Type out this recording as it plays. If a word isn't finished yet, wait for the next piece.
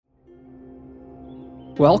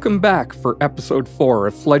Welcome back for episode 4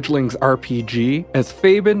 of Fledgling's RPG, as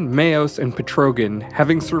Fabian, Mayos, and Petrogan,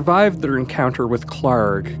 having survived their encounter with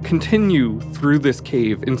Clarg, continue through this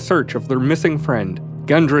cave in search of their missing friend,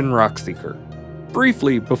 Gundren Rockseeker.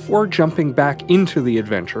 Briefly, before jumping back into the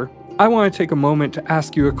adventure, I want to take a moment to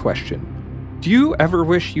ask you a question. Do you ever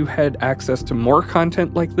wish you had access to more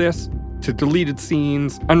content like this? To deleted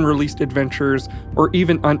scenes, unreleased adventures, or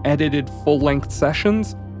even unedited full-length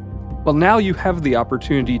sessions? Well, now you have the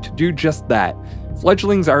opportunity to do just that.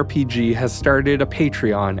 Fledgling's RPG has started a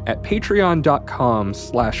Patreon at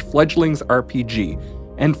patreon.com/fledglingsrpg,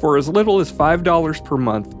 and for as little as $5 per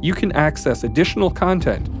month, you can access additional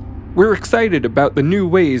content. We're excited about the new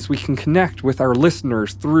ways we can connect with our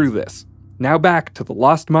listeners through this. Now back to the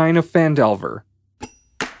Lost Mine of Phandelver.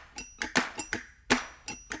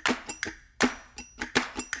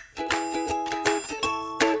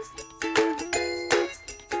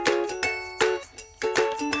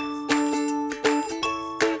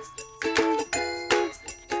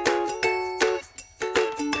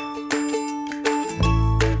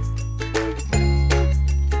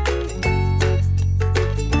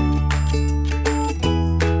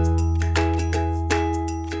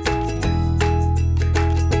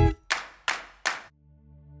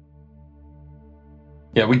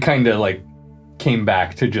 Yeah, we kind of came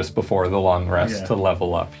back to just before the long rest to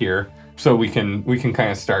level up here. So we can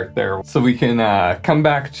kind of start there. So we can come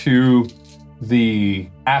back to the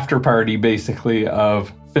after party, basically,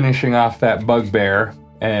 of finishing off that bugbear,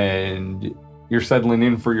 and you're settling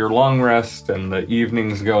in for your long rest and the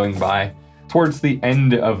evening's going by. Towards the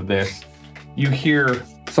end of this, you hear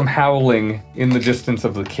some howling in the distance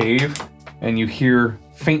of the cave, and you hear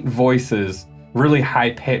faint voices, really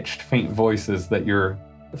high-pitched faint voices that you're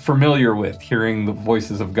familiar with, hearing the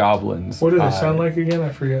voices of goblins. What do they sound like again?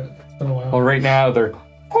 I forget. It's been a while. Well, right now, they're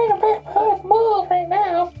right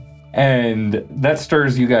now. And that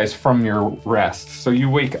stirs you guys from your rest. So you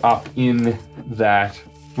wake up in that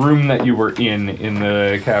room that you were in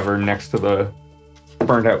the cavern next to the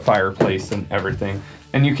burned-out fireplace and everything.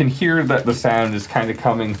 And you can hear that the sound is kind of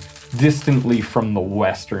coming distantly from the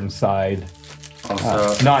western side.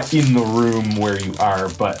 Not in the room where you are,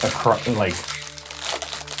 but across,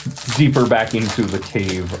 deeper back into the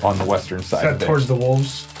cave on the western side. Is that towards the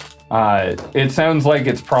wolves? It sounds like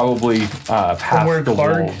it's probably past the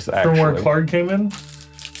wolves, actually. From where Clarg came in?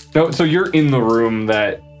 No, so you're in the room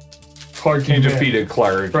that Clarg came you defeated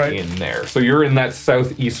Clarg in there. So you're in that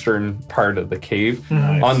southeastern part of the cave.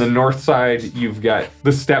 Nice. On the north side, you've got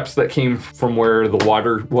the steps that came from where the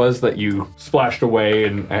water was that you splashed away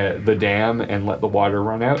in the dam and let the water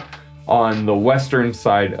run out. On the western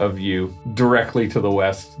side of you, directly to the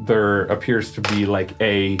west, there appears to be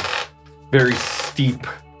a very steep,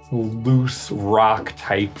 loose rock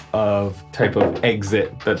type of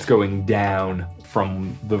exit that's going down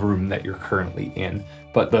from the room that you're currently in.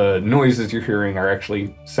 But the noises you're hearing are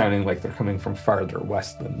actually sounding like they're coming from farther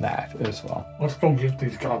west than that as well. Let's go get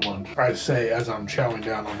these goblins, I say as I'm chowing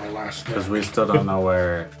down on my last Because we still don't know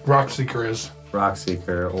where Rockseeker is.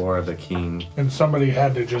 Rockseeker or the king. And somebody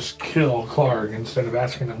had to just kill Clarg instead of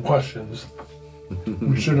asking them questions.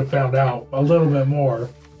 We should have found out a little bit more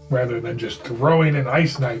rather than just throwing an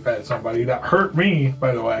ice knife at somebody. That hurt me,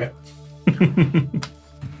 by the way.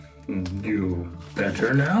 You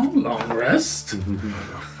better now? Long rest?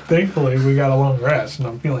 Thankfully, we got a long rest, and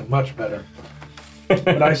I'm feeling much better.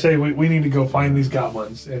 But I say we need to go find these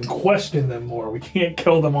goblins and question them more. We can't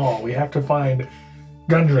kill them all. We have to find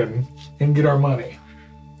Gundren and get our money.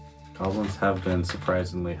 Goblins have been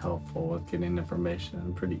surprisingly helpful with getting information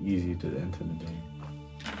and pretty easy to intimidate.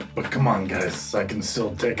 But come on, guys. I can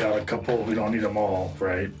still take out a couple. We don't need them all,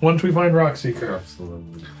 right? Once we find Rockseeker,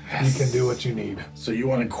 Absolutely. you can do what you need. So you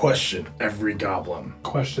want to question every goblin?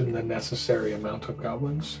 Question the necessary amount of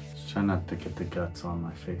goblins. Try not to get the guts on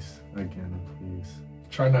my face again, please.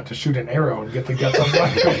 Try not to shoot an arrow and get the guts on my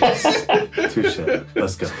face. Touche.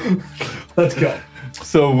 Let's go. Let's go.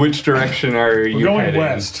 So which direction are you going heading?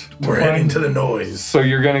 west. We're heading to the noise. So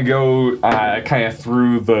you're going to go kind of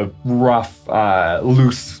through the rough,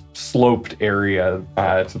 loose, sloped area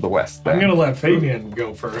to the west then. I'm going to let Fabian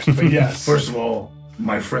go first, but yes. First of all,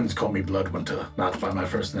 my friends call me Bloodwinter, not by my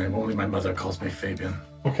first name. Only my mother calls me Fabian.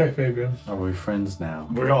 Okay, Fabian. Are we friends now?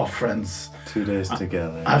 We're all friends. 2 days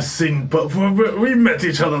together. I've seen, but we met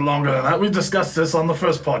each other longer than that. We discussed this on the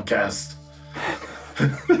first podcast.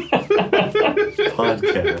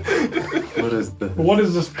 Podcast. What is this? What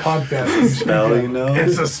is this podcast? Spell, you know?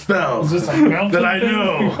 It's a spell Is this a mountain that I thing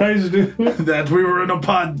know you guys do? that we were in a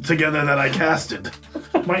pod together that I casted.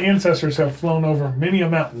 My ancestors have flown over many a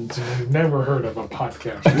mountains and they've never heard of a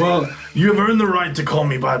podcast. Well, you have earned the right to call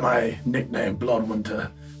me by my nickname,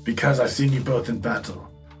 Bloodwinter, because I've seen you both in battle.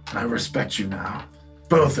 And I respect you now.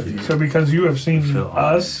 Both of you. So because you have seen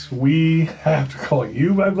us, we have to call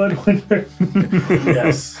you by Bloodwinter?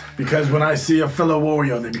 Yes, because when I see a fellow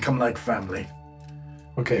warrior, they become like family.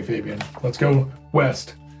 Okay, Fabian, let's go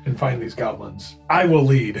west and find these goblins. I will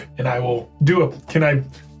lead, and I will can I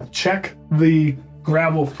check the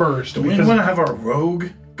gravel first? Do we want to have our rogue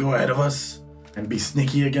go ahead of us and be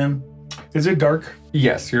sneaky again? Is it dark?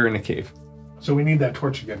 Yes, you're in a cave. So we need that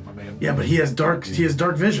torch again, my man. Yeah, but he has dark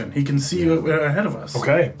vision. He can see ahead of us.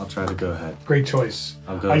 Okay. I'll try to go ahead. Great choice.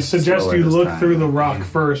 I'll I suggest slower you this look time. through the rock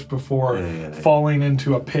first before falling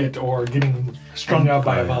into a pit or getting strung out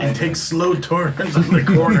by a vine. And take slow turns on the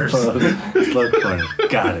corners. Slow corner.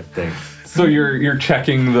 Got it. Thanks. So you're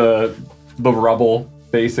checking the rubble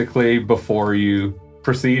basically before you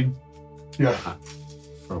proceed, Yeah.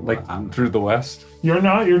 For what like I'm through the west. You're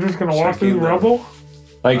not? You're just going to walk through the Checking the- rubble?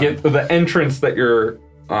 Like the entrance that you're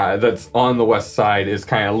that's on the west side is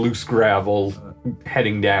kind of loose gravel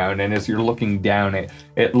heading down, and as you're looking down,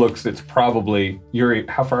 it's probably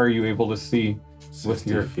how far are you able to see with 60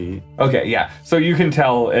 your feet. Okay, yeah. So you can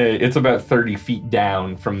tell it's about 30 feet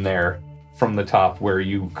down from there, from the top where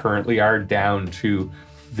you currently are, down to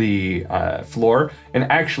the floor. And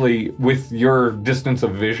actually, with your distance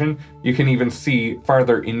of vision, you can even see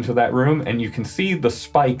farther into that room, and you can see the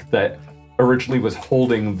spike that originally was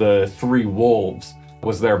holding the 3 wolves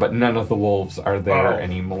was there, but none of the wolves are there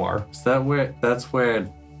anymore. Is that's where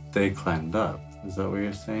they climbed up? Is that what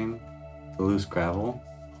you're saying? The loose gravel?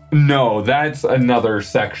 No, that's another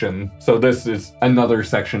section. So this is another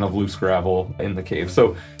section of loose gravel in the cave.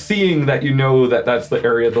 So seeing that you know that that's the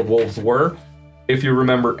area the wolves were, if you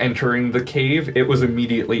remember entering the cave, it was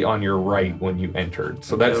immediately on your right when you entered.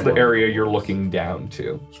 So that's the area you're looking down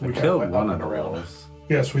to. So We we killed kinda one went of up the and around. wolves.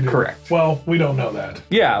 Yes, we did. Correct. Well, we don't know that.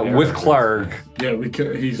 Yeah, with Clark. Yeah,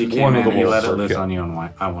 he's He came One in of the and he wolves let it were loose killed. on you and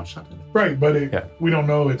I one-shot it. Right, but Yeah. we don't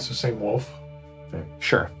know it's the same wolf.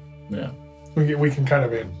 Sure. Yeah. We can kind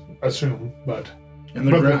of assume, but... And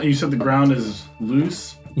the ground, you said the ground is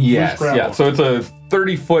loose? Yes, gravel. yeah. So it's a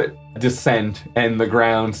 30-foot descent, and the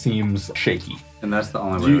ground seems shaky. And that's the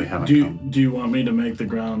only way we haven't come. Do you want me to make the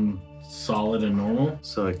ground solid and normal?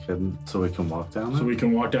 So we can walk down So it? we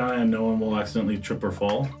can walk down it and no one will accidentally trip or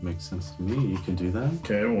fall? Makes sense to me. You can do that.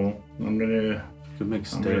 Okay, well, I'm gonna... You could make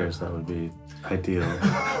stairs. That would be ideal.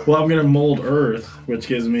 Well, I'm gonna mold earth, which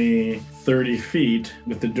gives me 30 feet.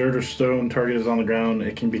 If the dirt or stone target is on the ground,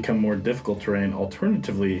 it can become more difficult terrain.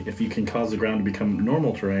 Alternatively, if you can cause the ground to become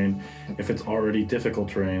normal terrain, if it's already difficult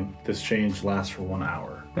terrain, this change lasts for 1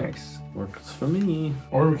 hour. Nice. Works for me.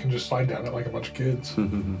 Or we can just slide down it like a bunch of kids.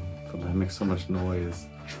 But that makes so much noise.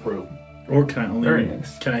 True. Or can Very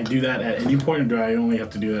nice. Can I do that at any point, or do I only have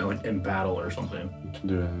to do that like in battle or something? You can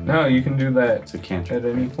do it. No, you can do that It's a cantrip. at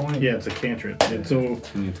any point. Yeah, it's a cantrip. And so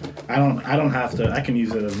You need to I don't have to. I can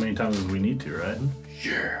use it as many times as we need to, right?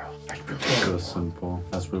 Yeah. go simple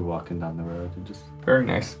as we're walking down the road. And just Very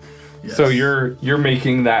nice. Yes. So you're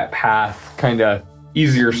making that path kind of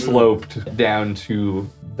easier sloped down to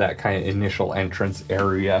that kind of initial entrance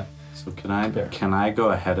area. so can I go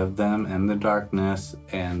ahead of them in the darkness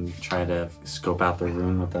and try to scope out the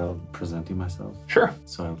room without presenting myself? Sure.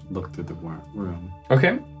 So I look through the room.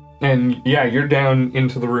 Okay. And yeah, you're down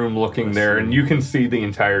into the room looking there, and you can see the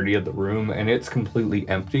entirety of the room, and it's completely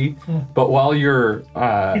empty. But while you're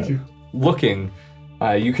Thank you. looking,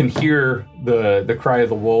 you can hear the cry of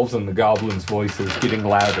the wolves and the goblins' voices getting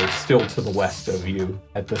louder still to the west of you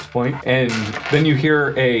at this point. And then you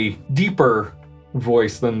hear a deeper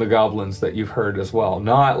voice than the goblins that you've heard as well.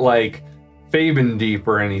 Not like Fabian deep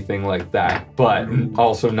or anything like that, but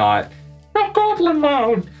also not goblin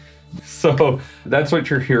mode. So that's what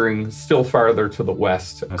you're hearing still farther to the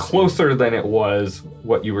west, closer than it was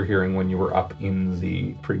what you were hearing when you were up in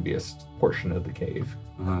the previous portion of the cave.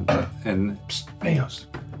 And Psst, Mayos,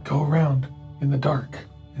 go around in the dark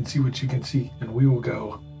and see what you can see, and we will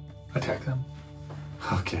go attack them.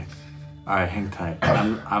 okay. All right, hang tight.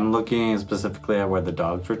 I'm looking specifically at where the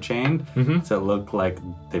dogs were chained. Does it look like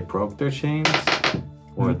they broke their chains,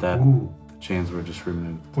 or that Ooh, the chains were just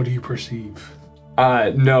removed? what do you perceive?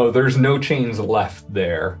 No, there's no chains left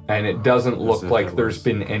there, and it doesn't look if like it there's was-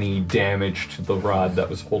 been any damage to the rod that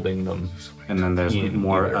was holding them. And then there's In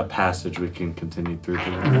more either. a passage we can continue through.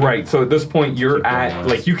 The room. Right, so at this point you're Keep going at, west.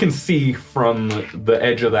 like, you can see from the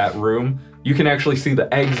edge of that room, you can actually see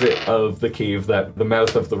the exit of the cave, that the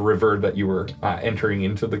mouth of the river that you were entering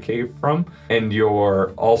into the cave from, and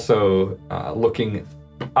you're also looking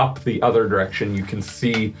up the other direction, you can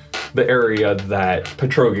see the area that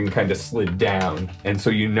Petrogan kind of slid down, and so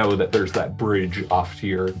you know that there's that bridge off to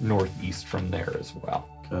your northeast from there as well.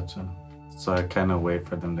 Gotcha. So I kind of wait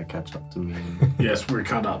for them to catch up to me. Yes, we're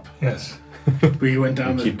caught up. Yes. We went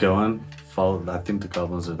down Keep going. Follow. I think the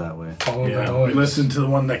goblins are that way. Follow the Yeah, we noise. listened to the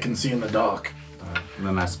one that can see in the dock. And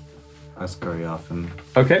then I scurry off in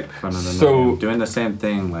Okay, front of them. so Doing the same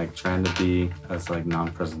thing, like trying to be as like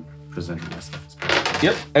presenting myself as possible.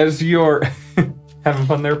 yep, as you're having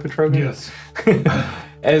fun there, Petrogan? Yes.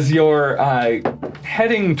 As you're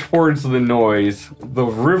heading towards the noise, the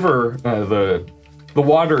river, the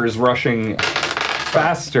water is rushing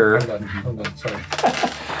faster I'm done. Sorry.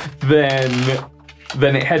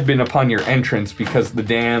 than it had been upon your entrance because the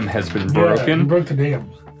dam has been Yeah, broken. you broke the dam.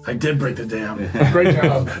 I did break the dam. Great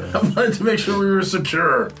job. I wanted to make sure we were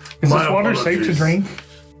secure. Is My this water safe to apologies. drink?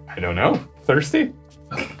 I don't know. Thirsty?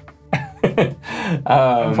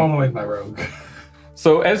 I'm following my rogue.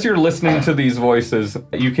 So as you're listening to these voices,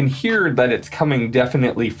 you can hear that it's coming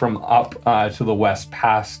definitely from up to the west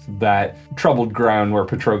past that troubled ground where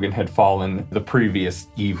Petrogan had fallen the previous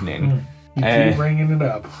evening. You keep bringing it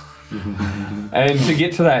up. And to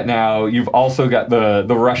get to that now, you've also got the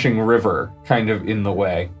rushing river kind of in the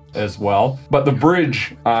way as well. But the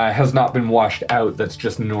bridge has not been washed out that's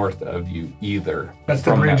just north of you either. That's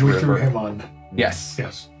the from bridge that we threw river. him on. Yes.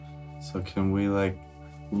 Yes. So can we like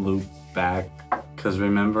loop back? Because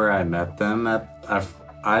remember I met them at.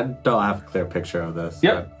 I don't have a clear picture of this.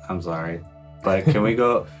 Yep. I'm sorry, but can we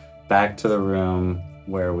go back to the room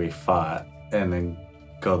where we fought and then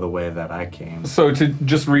go the way that I came? So to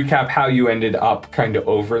just recap how you ended up kind of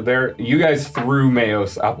over there, you guys threw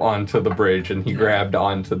Mayos up onto the bridge and he grabbed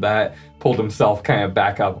onto that, pulled himself kind of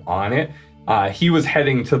back up on it. He was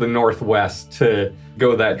heading to the northwest to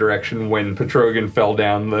go that direction when Petrogan fell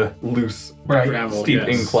down the loose, Gravel, steep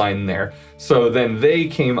yes. incline there. So then they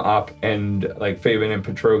came up and like Fabian and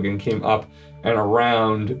Petrogan came up and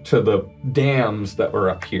around to the dams that were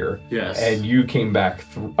up here. Yes. And you came back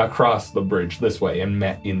across the bridge this way and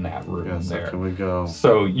met in that room Yeah, so there. can we go?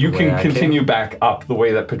 So you the can way I continue came? back up the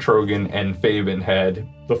way that Petrogan and Fabian had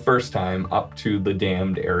the first time up to the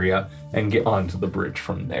dammed area and get onto the bridge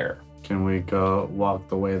from there. Can we go walk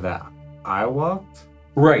the way that I walked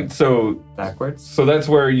Right, so backwards? that's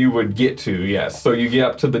where you would get to, yes. So you get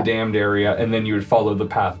up to the dammed area and then you would follow the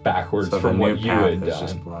path backwards So from the new what you path had is done.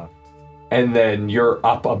 just blocked. And then you're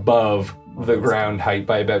up above the ground height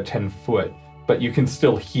by about 10 foot. But you can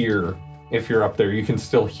still hear, if you're up there, you can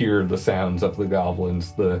still hear the sounds of the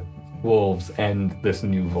goblins, the wolves, and this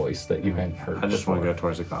new voice that you hadn't heard I just want to before. go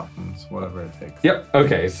towards the goblins, whatever it takes. Yep,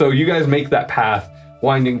 okay. So you guys make that path,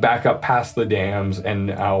 winding back up past the dams and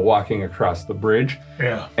walking across the bridge.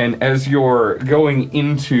 Yeah. And as you're going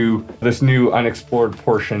into this new unexplored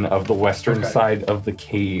portion of the western side of the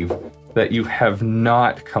cave that you have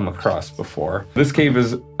not come across before, this cave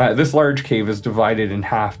is this large cave is divided in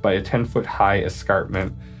half by a 10-foot high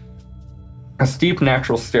escarpment. A steep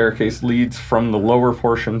natural staircase leads from the lower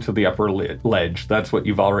portion to the upper ledge. That's what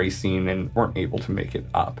you've already seen and weren't able to make it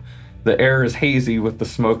up. The air is hazy with the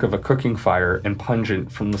smoke of a cooking fire and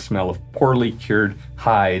pungent from the smell of poorly cured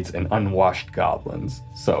hides and unwashed goblins.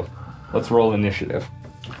 So, let's roll initiative.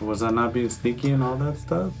 Was I not being sneaky and all that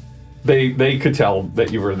stuff? They could tell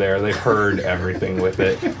that you were there. They heard everything with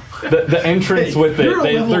it. The entrance with it. you're a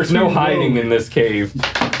level There's no 2 hiding rogue. in this cave.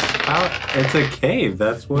 It's a cave.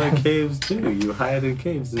 That's what caves do. You hide in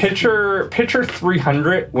caves. Picture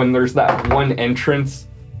 300 when there's that one entrance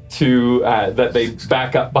to that they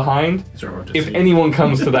back up behind. These are hard to If see. anyone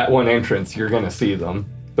comes to that one entrance, you're gonna see them.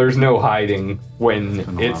 There's no hiding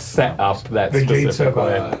when it's set up that The gates specific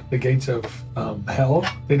of way. the gates of hell.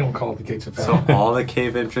 They don't call it the gates of hell. So all the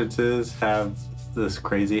cave entrances have this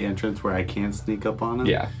crazy entrance where I can't sneak up on it?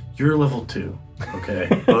 Yeah. You're level 2.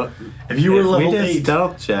 Okay. But If you were if level we did 8,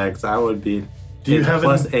 stealth checks, I would be do you it's have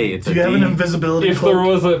plus an, 8. It's do a you have an D. invisibility If cloak? there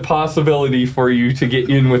was a possibility for you to get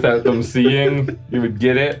in without them seeing, you would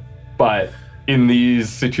get it. But in these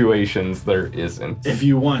situations, there isn't. If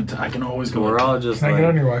you want, I can always go. We're all just Can I like, get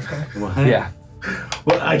on your Wi-Fi? what? Yeah.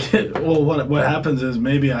 What happens is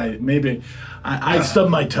maybe I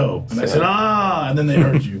stubbed my toe and I said and then they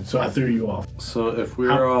heard you, so I threw you off. So if we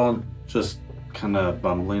were all just kind of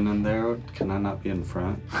bumbling in there, can I not be in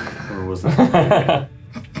front? Or was it?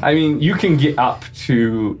 I mean, you can get up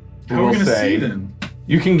to, How are we we'll gonna say, see then?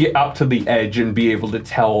 you can get up to the edge and be able to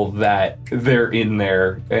tell that they're in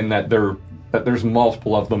there and that there's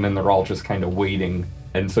multiple of them and they're all just kind of waiting.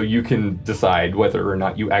 And so you can decide whether or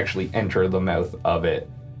not you actually enter the mouth of it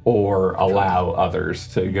or allow others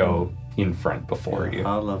to go in front before you.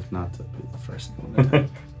 I'd love not to be the first one.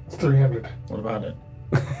 It's 300. What about it?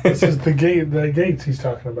 This is the gates he's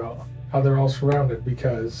talking about. How they're all surrounded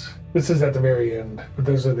because this is at the very end, but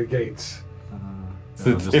those are the gates.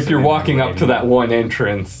 So if you're walking up to that one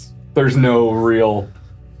entrance, there's no real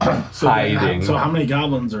hiding. So how many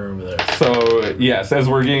goblins are over there? So, yes, as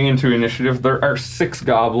we're getting into initiative, there are 6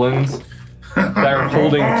 goblins that are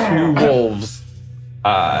holding 2 wolves.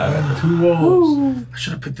 2 wolves. I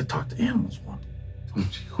should have picked the talk to animals one.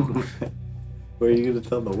 Where are you going to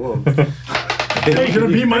tell the wolves? They're gonna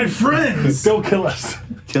be my friends. Don't kill us.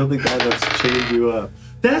 Kill the guy that's chained you up.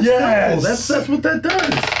 That's Yes! helpful. That's what that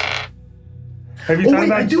does. Have you Oh thought wait,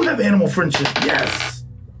 about I do have animal friendship. Yes.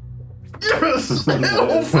 Yes.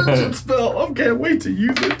 Animal friendship spell. I can't wait to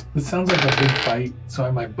use it. It sounds like a big fight, so I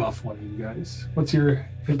might buff one of you guys. What's your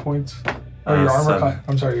hit points? Or your armor 7. class?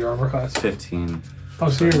 I'm sorry, your armor class. 15. Oh,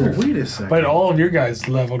 so you're... Wait a second. But all of your guys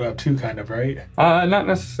leveled up too, kind of, right? Not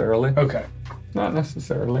necessarily. Okay. Not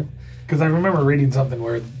necessarily. Because I remember reading something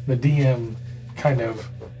where the DM kind of,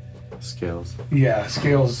 Skills.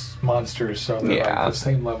 scales monsters, so they're Yeah. like the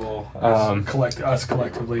same level as us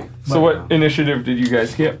collectively. So what initiative did you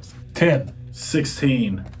guys get? 10.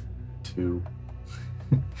 16. 2.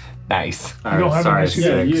 Nice. don't have Sorry,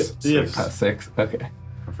 initiative? 6. Yeah, 6. 6. Okay.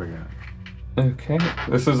 I forgot. Okay.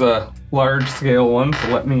 This is a large scale one, so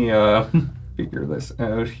let me figure this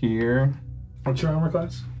out here. What's your armor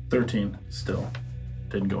class? 13. Still.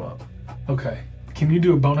 Didn't go up. Okay. Can you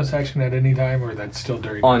do a bonus action at any time, or that's still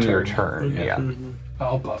during On your turn, Okay. yeah.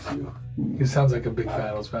 I'll buff you. It sounds like a big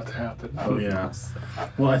battle's about to happen. Oh yeah.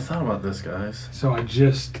 Well, I thought about this, guys. So I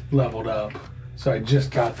just leveled up. So I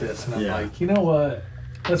just got this, and I'm Yeah. like, you know what?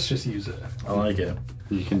 Let's just use it. I like it.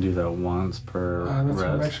 You can do that once per That's what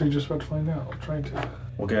I'm rest. actually just about to find out. I'm trying to.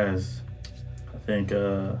 Well, guys, I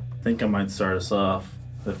think I might start us off.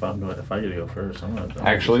 If I get to go first, I'm gonna.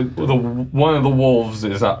 Actually, one of the wolves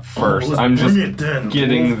is up first. let's I'm just bring it then.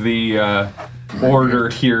 getting the order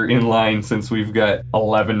here in line since we've got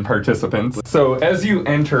 11 participants. So as you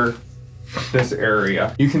enter this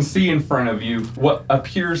area, you can see in front of you what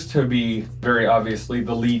appears to be very obviously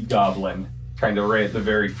the lead goblin, kind of right at the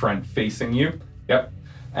very front facing you. Yep.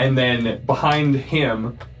 And then behind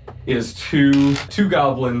him is two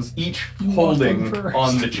goblins, each holding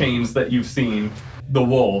on the chains that you've seen, the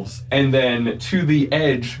wolves. And then to the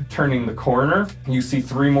edge, turning the corner, you see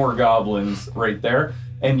 3 more goblins right there.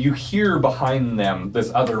 And you hear behind them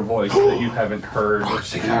this other voice that you haven't heard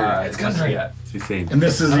It's just Gundry. yet. Is he saying? And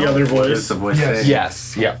this is the other What voice. is the voice Yes. saying?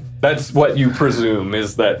 Yes, yeah. That's what you presume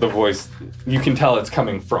is that the voice, you can tell it's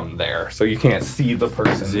coming from there, so you can't see the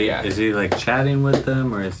person yet. Is he like chatting with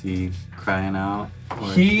them, or is he crying out? Or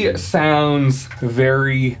is He sounds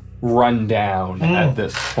very run down at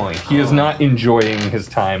this point. He is not enjoying his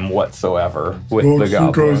time whatsoever with the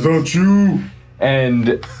goblins. that's you.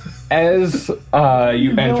 And as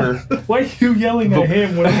you enter, Why are you yelling at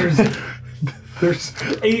him when there's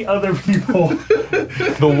 8 other people?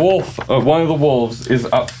 the wolf, one of the wolves is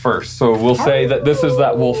up first. So we'll say that this is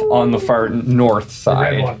that wolf on the far north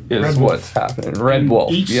side one. is Red what's happening. Red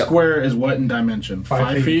wolf. Each Yep. square is what in dimension? 5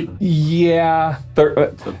 5 feet. Yeah.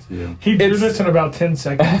 It's up to you. He drew It's- this in about 10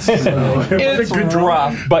 seconds. So It's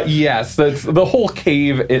rough, but yes, that's the whole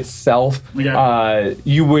cave itself. Yeah.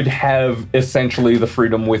 You would have essentially the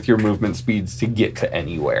freedom with your movement speeds to get to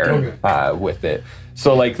anywhere with it.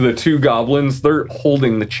 So, like the 2 goblins, they're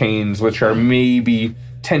holding the chains, which are maybe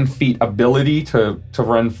 10 feet ability to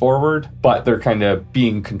run forward, but they're kind of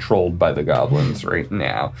being controlled by the goblins right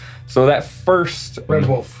now. So that first Red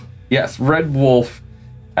Wolf. Yes, Red Wolf.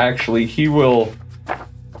 Actually, he will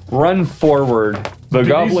run forward. The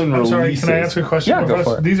goblin I'm sorry, releases. can I ask a question? Yeah, go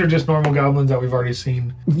for it. These are just normal goblins that we've already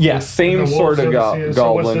seen. Yes, same The sort of wolves of the sea. So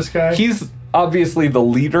goblin. what's this guy? He's obviously the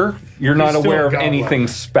leader. You're not still aware a of goblin. anything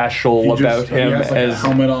special He about just- he him has like a as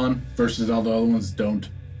helmet on versus all the other ones don't.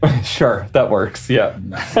 sure, that works. Yeah.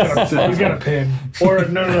 He's got a pin. Or,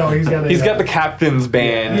 no, he's got a... He's got the captain's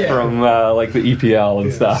band Yeah. from like the EPL and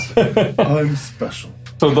Yes. stuff. I'm special.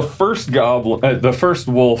 So the first goblin, the first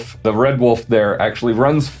wolf, the red wolf there actually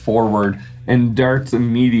runs forward and darts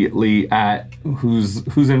immediately at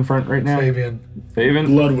who's in front right now? Fabian. Fabian?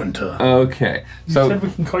 Bloodwinter. Okay. You So said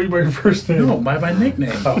we can call you by your first name. no, by my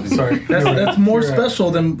nickname. Oh, sorry. That's more You're right.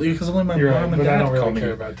 special than because only my You're right, mom and but I dad don't call really me.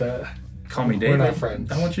 care about that. Call me We're David. not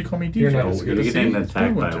friends. I want you to call me DJ. You're not as good You're as getting See?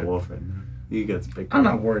 attacked by a Bloodwinter. wolf right now. He gets big. I'm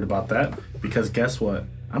not worried about that because guess what?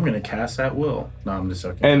 I'm gonna cast at will. No, I'm just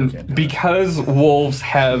joking. I can't and do because wolves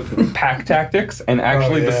have pack tactics, and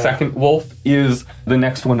actually the yeah. second wolf is the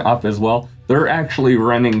next one up as well, they're actually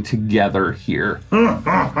running together here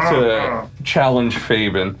to challenge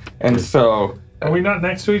Fabian. And so... Are we not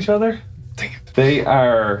next to each other? They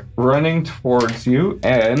are running towards you,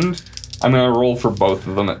 and I'm going to roll for both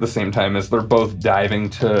of them at the same time as they're both diving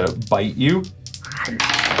to bite you.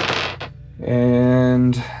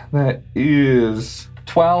 And that is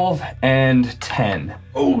 12 and 10.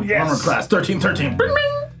 Oh, yes. Armor class 13.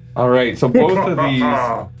 All right, so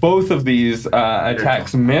both of these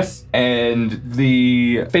attacks miss, and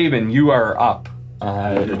the Fabian, you are up.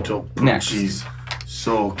 Little next. poochies.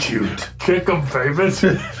 So cute. Kick them, Fabius.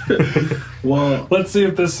 Well, Let's see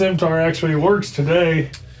if this Scimitar actually works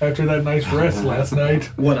today after that nice rest last night.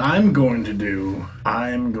 what I'm going to do,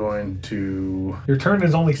 I'm going to Your turn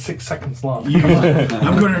is only 6 seconds long.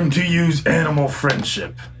 I'm going to use Animal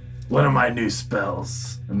Friendship, one of my new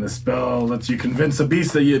spells. And the spell lets you convince a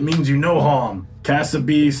beast that it means you no harm. Cast a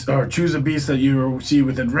beast, or choose a beast that you see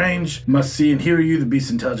within range, must see and hear you. The beast's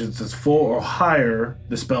intelligence is 4 or higher,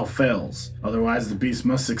 the spell fails. Otherwise, the beast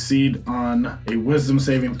must succeed on a wisdom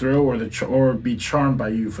saving throw or be charmed by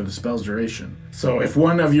you for the spell's duration. So if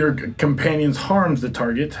one of your companions harms the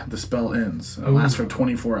target, the spell ends. It lasts for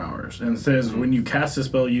 24 hours. And it says when you cast a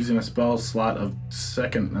spell using a spell slot of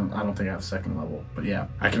second, I don't think I have second level, but yeah,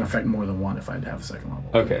 I can affect more than one if I have a second level.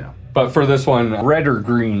 Okay, Yeah. but for this one, red or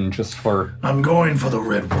green, just for... I'm going for the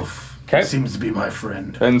red wolf. 'Kay. Seems to be my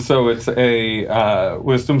friend. And so it's a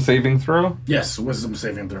wisdom saving throw? Yes, wisdom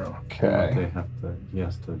saving throw. Okay. He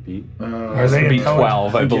has to beat. Are they Beat intelligent?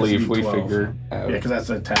 12, I think it's believe we 12. figured Yeah, out. because that's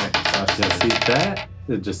an attack. Just see that?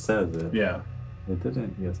 It just says it. Yeah. It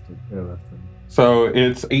didn't yesterday. So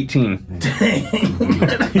it's 18.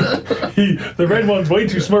 The red one's way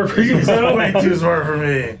too smart for you. He's way too smart for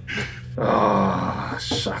me. Oh,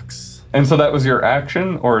 shucks. And so that was your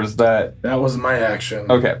action, or is that... That was my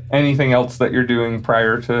action. Okay. Anything else that you're doing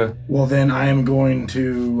prior to... Well, then I am going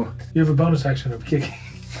to... You have a bonus action of kicking.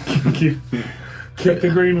 Kick the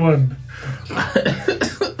green one.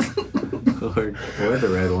 Or the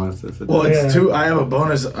red ones. Well, it's Yeah. 2. I have a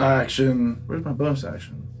bonus action. Where's my bonus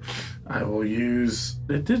action? I will use...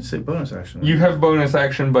 It did say bonus action. You have bonus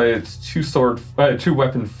action, but it's two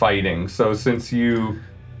weapon fighting. So since you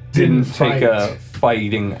didn't take a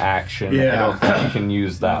fighting action, I Yeah. don't think you can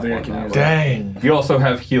use that think I one. can that use way. Dang. You also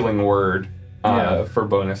have healing word Yeah. for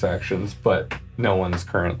bonus actions, but no one's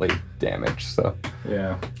currently damaged. So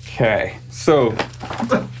Yeah. okay. So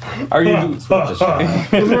are you It was worth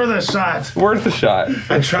a shot. worth a shot?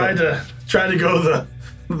 I tried to go the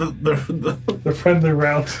The friendly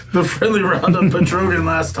route. friendly round of Petrogan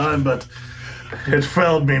last time, but it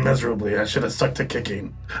failed me miserably. I should have stuck to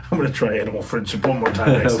kicking. I'm gonna try Animal Friendship one more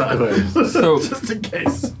time next time. So- just in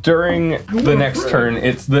case. During the next turn,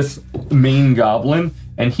 it's this main goblin,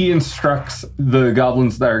 and he instructs the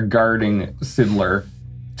goblins that are guarding Sidler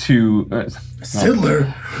to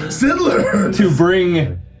Sidler! to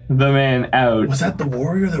bring the man out. Was that the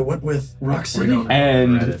warrior that went with Rock City?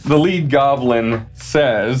 And the lead goblin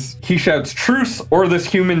says, he shouts, "Truce, or this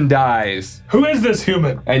human dies." Who is this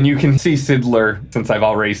human? And you can see Sidler, since I've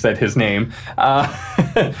already said his name,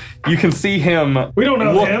 you can see him We don't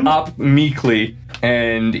know look him. up meekly,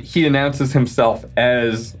 and he announces himself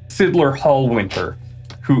as Sidler Hallwinter,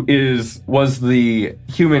 who was the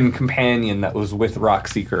human companion that was with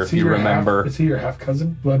Rockseeker, if you remember. Is he your half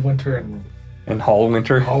cousin? Bloodwinter and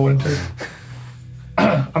Hallwinter. Hallwinter?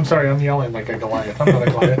 I'm sorry, I'm yelling like a Goliath. I'm not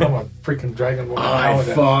a Goliath. I'm a freaking dragon. I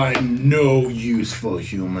find no use for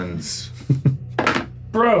humans.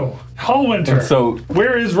 Bro, Hallwinter. And so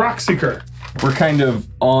where is Rockseeker? we're kind of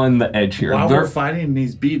on the edge here. While They're- we're fighting and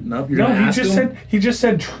he's beaten up, you're No, gonna he ask just him?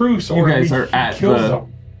 said truce. You or guys he are at kills the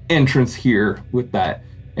them. entrance here with that,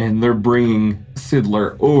 and they're bringing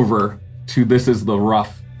Sidler over to this is the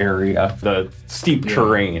rough area, the steep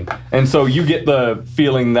terrain. And so you get the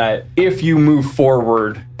feeling that if you move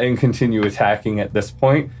forward and continue attacking at this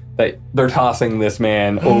point, that they're tossing this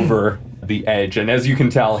man over the edge. And as you can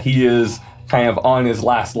tell, he is kind of on his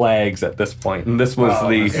last legs at this point. And this was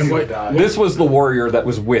this was the warrior that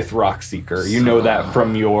was with Rockseeker. You know that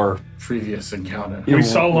from your Previous encounter. We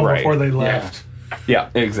saw them Right. before they left. Yeah,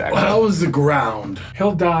 exactly. How is the ground?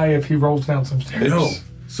 He'll die if he rolls down some stairs. No.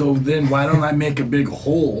 So then why don't I make a big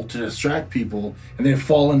hole to distract people and then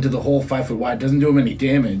fall into the hole 5 foot wide? Doesn't do them any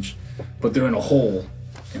damage, but they're in a hole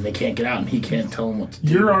and they can't get out and he can't tell them what to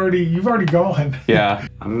do. You've already gone. Yeah.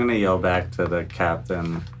 I'm gonna yell back to the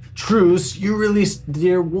captain. Truce, you released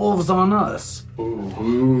your wolves on us.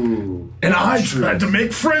 Ooh. And I tried to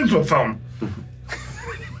make friends with them.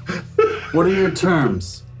 What are your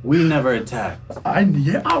terms? We never attacked.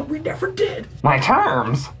 We never did. My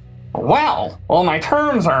terms? Well, my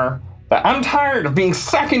terms are that I'm tired of being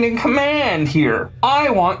second in command here.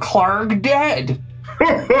 I want Clark dead.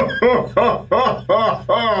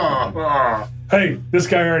 Hey, this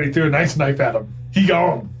guy already threw a nice knife at him. He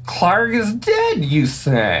gone. Clark is dead, you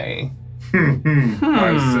say?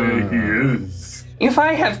 I say he is. If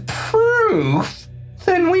I have proof,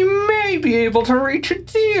 then we may be able to reach a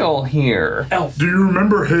deal here. Elf. Do you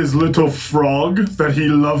remember his little frog that he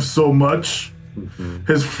loved so much?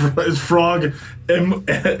 His frog,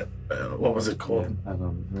 what was it called? I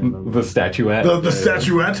don't remember. The statuette. The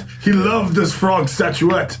statuette? He loved this frog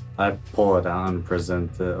statuette. I pull it out and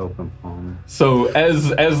present the open palm. So as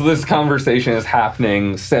this conversation is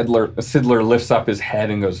happening, Sidler lifts up his head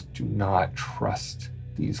and goes, "Do not trust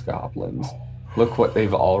these goblins. Look what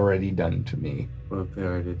they've already done to me." What have they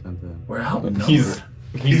already done to him? We're outnumbered.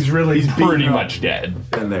 He's pretty much dead.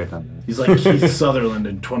 And they're done. He's like Keith Sutherland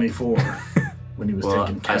in 24 when he was Well,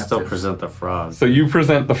 taken I captive. still present the frog. So you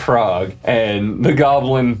present the frog, and the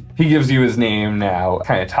goblin, he gives you his name now,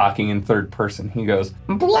 kind of talking in third person. He goes,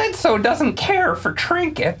 "Bledsoe doesn't care for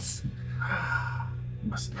trinkets.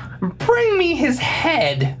 Must not. Bring me his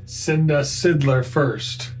head." Send us Sidler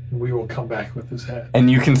first, and we will come back with his head. And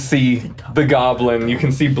you can see the goblin, you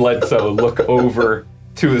can see Bledsoe look over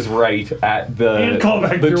to his right at And call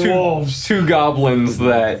back your wolves. two goblins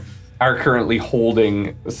that are currently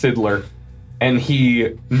holding Sidler, and he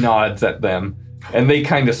nods at them, and they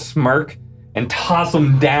kind of smirk and toss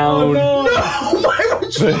him down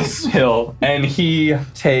this hill, and he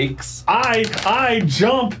takes. I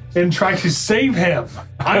jump and try to save him.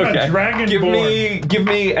 I'm a dragonborn. Give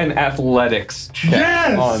me an athletics check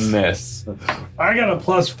Yes! on this. I got a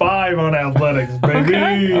 +5 on athletics,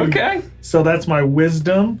 baby. Okay. So that's my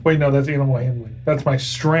wisdom. Wait, no, that's animal handling. That's my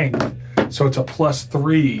strength. So it's a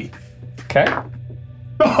 +3. Okay.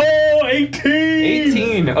 Oh, 18!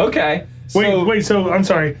 18. Okay. Wait. So I'm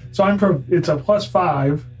sorry. So it's a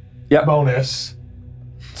 +5 Yep. bonus,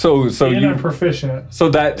 So and you. I'm proficient. So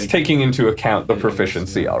that's taking into account the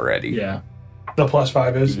proficiency already. Yeah. The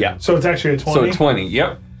 +5 is. Yeah. So it's actually a 20. So 20.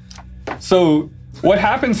 Yep. So what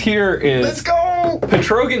happens here is. Let's go!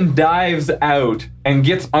 Petrogan dives out and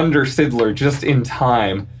gets under Sidler just in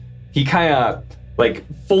time. He kind of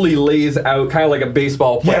fully lays out, kind of like a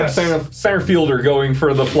baseball player, Yes. center fielder going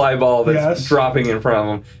for the fly ball that's Yes. dropping in front of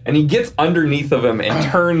him. And he gets underneath of him and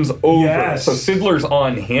turns over. Yes. So Sidler's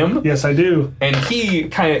on him. Yes, I do. And he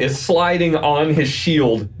kind of is sliding on his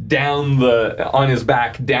shield on his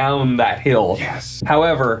back down that hill. Yes.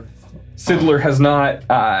 However, Sidler has not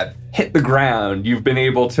hit the ground. You've been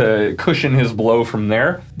able to cushion his blow from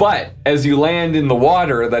there. But as you land in the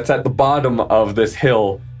water that's at the bottom of this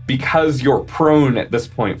hill, because you're prone at this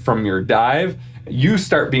point from your dive, you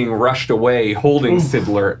start being rushed away, holding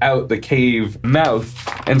Sidler out the cave mouth.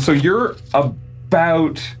 And so you're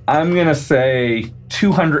about, I'm going to say,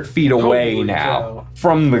 200 feet away Holy now cow.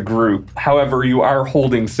 from the group. However, you are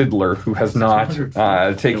holding Sidler, who has not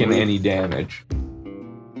taken any damage.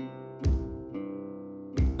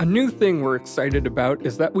 A new thing we're excited about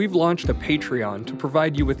is that we've launched a Patreon to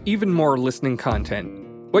provide you with even more listening content.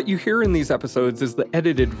 What you hear in these episodes is the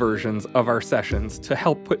edited versions of our sessions to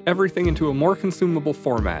help put everything into a more consumable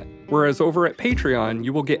format, whereas over at Patreon,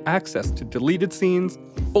 you will get access to deleted scenes,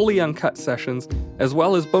 fully uncut sessions, as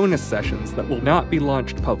well as bonus sessions that will not be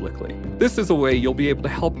launched publicly. This is a way you'll be able to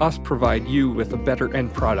help us provide you with a better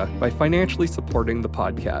end product by financially supporting the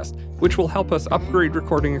podcast, which will help us upgrade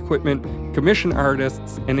recording equipment, commission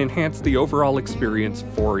artists, and enhance the overall experience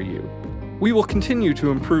for you. We will continue to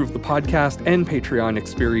improve the podcast and Patreon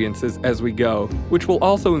experiences as we go, which will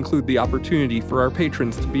also include the opportunity for our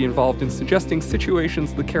patrons to be involved in suggesting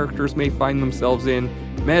situations the characters may find themselves in,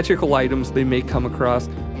 magical items they may come across,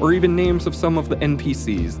 or even names of some of the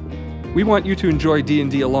NPCs. We want you to enjoy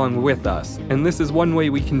D&D along with us, and this is one way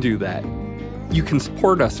we can do that. You can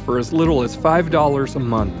support us for as little as $5 a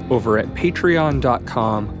month over at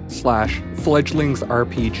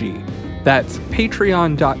patreon.com/fledglingsrpg. That's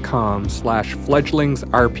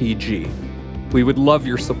patreon.com/fledglingsrpg. We would love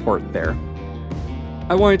your support there.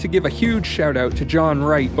 I wanted to give a huge shout out to John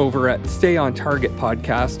Wright over at Stay on Target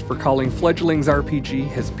podcast for calling Fledglings RPG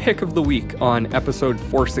his pick of the week on episode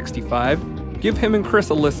 465. Give him and Chris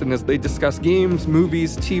a listen as they discuss games,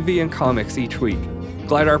 movies, TV, and comics each week.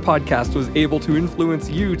 Glad our podcast was able to influence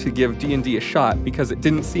you to give D&D a shot because it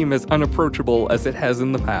didn't seem as unapproachable as it has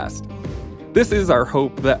in the past. This is our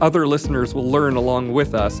hope that other listeners will learn along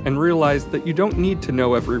with us and realize that you don't need to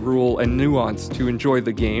know every rule and nuance to enjoy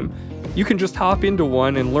the game. You can just hop into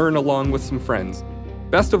one and learn along with some friends.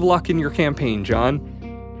 Best of luck in your campaign, John.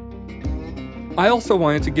 I also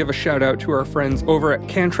wanted to give a shout out to our friends over at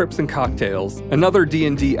Cantrips and Cocktails, another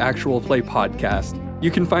D&D actual play podcast. You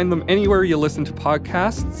can find them anywhere you listen to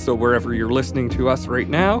podcasts, so wherever you're listening to us right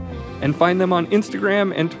now, and find them on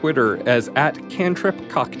Instagram and Twitter as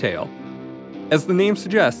 @CantripCocktail. As the name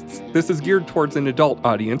suggests, this is geared towards an adult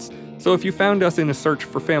audience, so if you found us in a search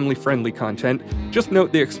for family-friendly content, just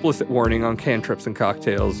note the explicit warning on Cantrips and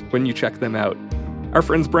Cocktails when you check them out. Our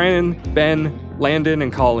friends Brandon, Ben, Landon,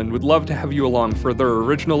 and Colin would love to have you along for their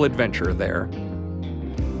original adventure there.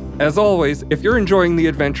 As always, if you're enjoying the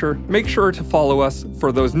adventure, make sure to follow us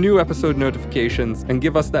for those new episode notifications and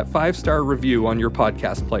give us that 5-star review on your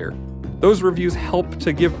podcast player. Those reviews help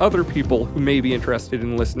to give other people who may be interested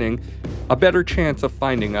in listening a better chance of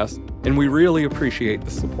finding us, and we really appreciate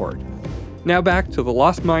the support. Now back to the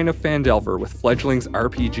Lost Mine of Phandelver with Fledglings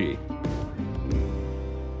RPG.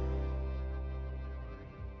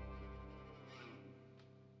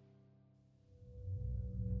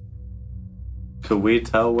 Could we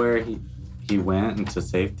tell where he went into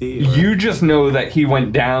safety? Or? You just know that he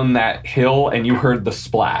went down that hill and you heard the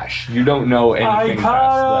splash. You don't know anything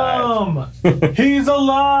past that. He's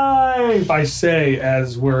alive! I say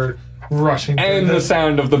as we're rushing through and the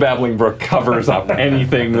sound of the babbling brook covers up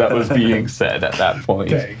anything that was being said at that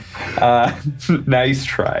point. Nice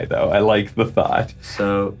try, though. I like the thought.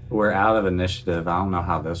 So we're out of initiative. I don't know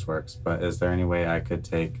how this works, but is there any way I could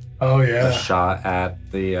take a shot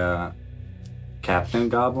at the Captain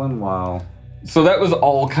Goblin while... So that was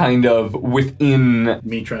all kind of within...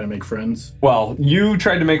 Me trying to make friends? Well, you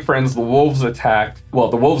tried to make friends, the wolves attacked. Well,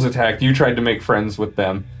 the wolves attacked, you tried to make friends with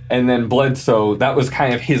them. And then Bledsoe, that was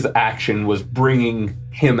kind of his action, was bringing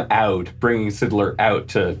him out, bringing Sidler out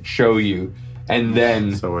to show you. And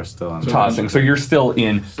then... So we're still on tossing. So you're still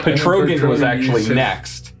in. Petrogan was actually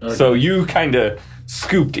next. Okay. So you kind of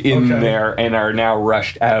scooped in there and are now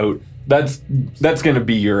rushed out. That's going to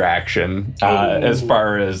be your action as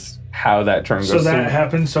far as how that turn goes. So that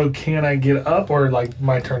happened. So can I get up or like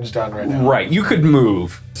my turn's done right now? Right. You could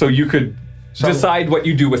move. So you could decide what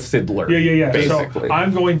you do with Sidler. Yeah. Basically. So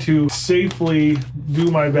I'm going to safely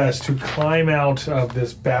do my best to climb out of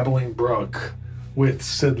this babbling brook with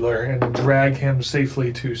Sidler and drag him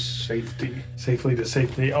safely to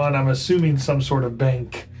safety on, I'm assuming, some sort of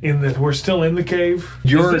bank. We're still in the cave?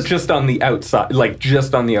 You're just on the outside,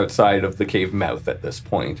 just on the outside of the cave mouth at this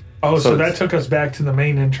point. Oh, so that took us back to the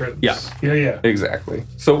main entrance. Yeah. Exactly.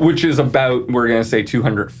 So, which is about, we're going to say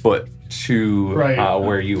 200 foot to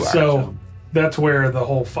where you are. So that's where the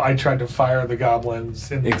whole, I tried to fire the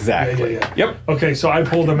goblins. Exactly. Yeah. Yep. Okay, so I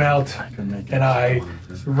pulled him out and I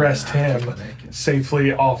rest him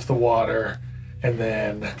safely off the water, and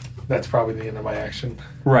then that's probably the end of my action.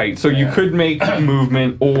 Right, so you could make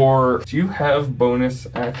movement, or do you have bonus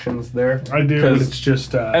actions there? I do, but it's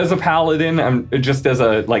just... as a paladin, just as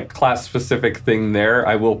a class-specific thing there,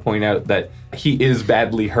 I will point out that he is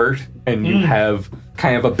badly hurt, and you have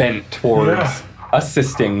kind of a bent towards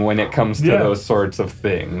assisting when it comes to those sorts of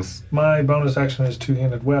things. My bonus action is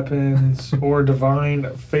two-handed weapons, or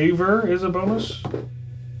divine favor is a bonus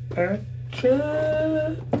action.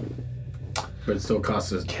 But it still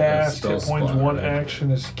costs us cast hit points. One action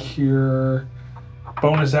is cure.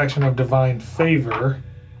 Bonus action of divine favor,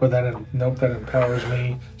 but that empowers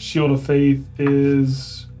me. Shield of faith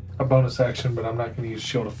is a bonus action, but I'm not going to use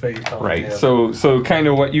Shield of Faith on him. So kind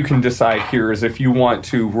of what you can decide here is if you want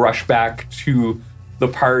to rush back to the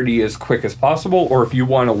party as quick as possible, or if you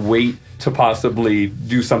want to wait to possibly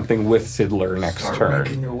do something with Sidler next turn.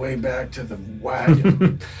 Making your way back to the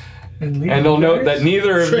wagon. And I'll note that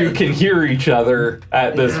neither of you can hear each other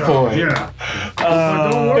at this point. Yeah.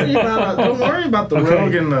 Don't worry about the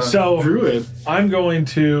rogue and the druid. I'm going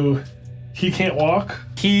to... He can't walk?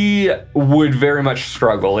 He would very much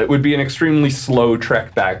struggle. It would be an extremely slow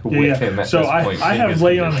trek back with him at this point. So I have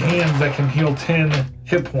lay on hands that can heal 10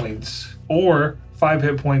 hit points, or 5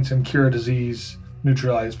 hit points and cure a disease,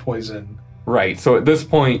 neutralize poison. Right. So at this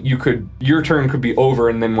point, your turn could be over,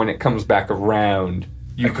 and then when it comes back around,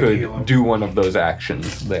 you could do one of those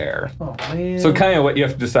actions there. Oh, man. So kind of what you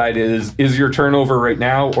have to decide is your turn over right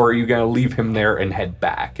now, or are you going to leave him there and head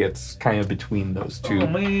back? It's kind of between those two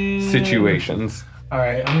situations. All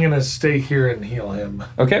right, I'm going to stay here and heal him.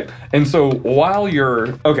 Okay. And so while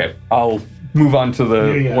you're... Okay, I'll move on to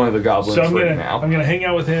one of the goblins now. I'm going to hang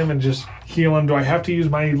out with him and just heal him. Do I have to use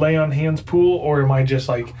my lay on hands pool, or am I just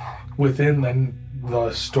within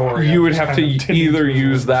the story? You would have to either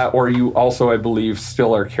use that, or you also, I believe,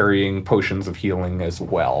 still are carrying potions of healing as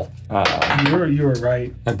well. You were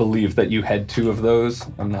right. I believe that you had 2 of those.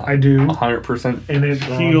 I'm not. I do 100%. And it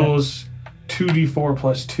heals 2d4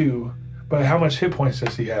 plus 2, But how much hit points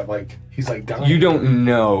does he have? Like, he's like dying. You don't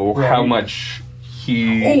know Right. how much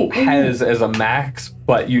he has as a max,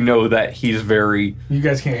 but you know that he's very You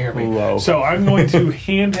guys can't hear me. low. So I'm going to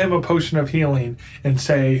hand him a potion of healing and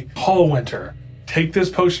say, Hallwinter, take this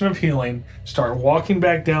potion of healing, start walking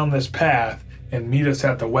back down this path, and meet us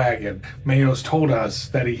at the wagon. Mayos told us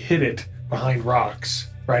that he hid it behind rocks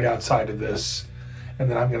right outside of this. And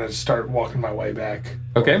then I'm going to start walking my way back.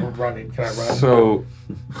 Okay. Or running. Can I run? So,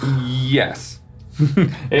 yes.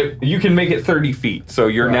 You can make it 30 feet, so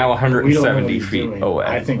you're now We don't know what 170 he's feet doing. away.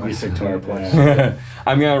 I think we stick to our plan.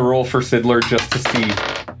 I'm going to roll for Sidler just to see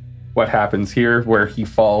what happens here, where he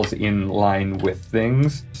falls in line with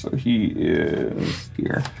things. So he is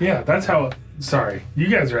here. Yeah, that's how... Sorry, you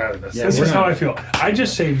guys are out of this. Yeah, This we're is how not. I feel. I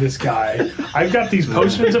just saved this guy. I've got these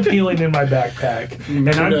potions of healing in my backpack, and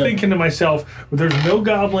I'm thinking to myself, there's no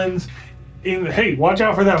goblins in... Hey, watch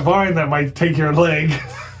out for that vine that might take your leg.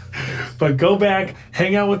 But go back,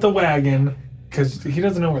 hang out with the wagon, because he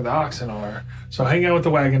doesn't know where the oxen are. So hang out with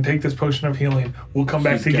the wagon, take this potion of healing. We'll come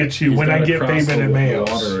back to get you when I get Fabian and Mayos.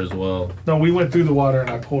 Water as well. No, we went through the water and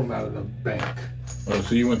I pulled him out of the bank. Oh,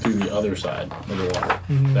 so you went through the other side of the water.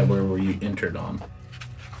 That where you entered on.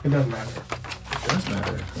 It doesn't matter. It does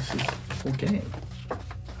matter. This is the whole game.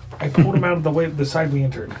 I pulled him out of the side we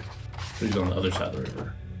entered. So he's on the other side of the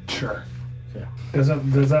river. Sure. Yeah. Does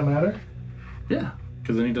that matter? Yeah.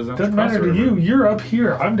 Because then he doesn't have Doesn't to cross matter the to river. you. You're up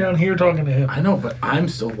here. I'm down here talking to him. I know, but I'm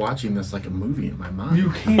still watching this like a movie in my mind. You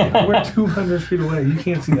can't. We're 200 feet away. You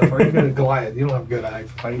can't see that far. You got a Goliath. You don't have good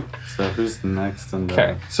eyesight. So who's next? And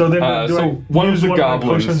Okay. So then, do so I one of use the one of my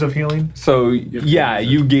goblins- potions of healing? So, have to yeah, use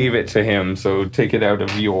it. you gave it to him, so take it out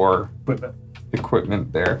of your But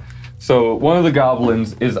equipment there. So one of the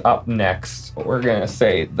goblins is up next. We're going to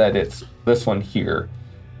say that it's this one here,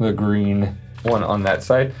 the green one on that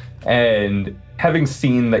side. And having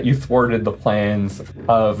seen that you thwarted the plans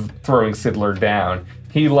of throwing Sidler down,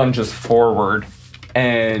 he lunges forward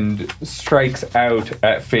and strikes out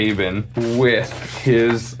at Fabian with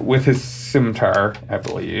his scimitar, I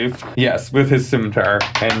believe. Yes, with his scimitar,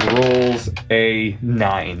 and rolls a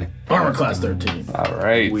 9. Armor class 13. All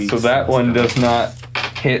right, Weak so that one sauce. does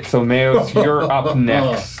not hit. So Mayos, you're up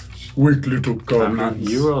next. Weak little I'm not, goblins.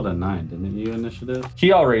 you rolled a 9, didn't you, initiative?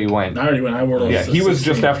 He already went. I already went. I rolled. Yeah, he was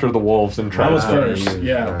just after the wolves and I tried was to. first.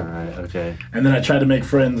 Yeah. Alright, okay. And then I tried to make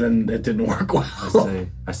friends, and it didn't work well.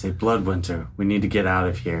 I say, Bloodwinter, we need to get out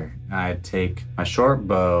of here. I take my short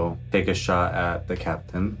bow, take a shot at the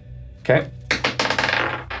captain. Okay,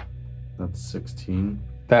 That's 16.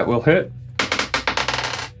 that will hit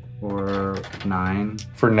Or 9.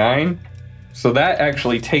 for 9. So that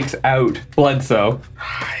actually takes out Bledsoe.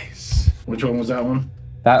 nice. Which one was that one?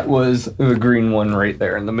 That was the green one right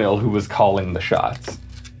there in the middle who was calling the shots.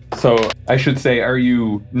 So I should say, are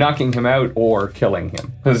you knocking him out or killing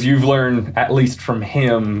him? Because you've learned, at least from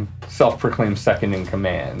him, self-proclaimed second in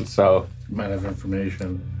command. So Might have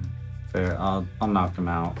information. Fair. I'll knock him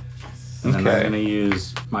out. And then Okay. I'm going to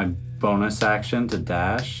use my bonus action to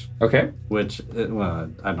dash, okay, which, well,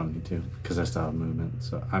 I don't need to because I still have movement.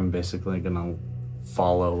 So I'm basically going to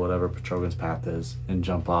follow whatever Petrogan's path is and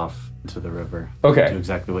jump off into the river. Okay. Do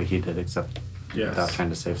exactly what he did, except without Yes. trying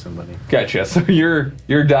to save somebody. gotcha. So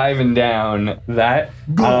you're diving down that.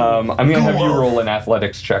 I'm gonna have you roll an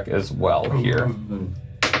athletics check as well here.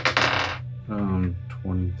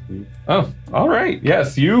 23. Oh, all right.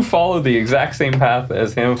 Yes, you follow the exact same path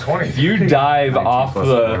as him. 23. You dive 19 off plus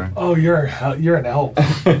the. 4. Oh, you're an elf.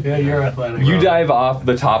 Yeah, you're athletic. You dive off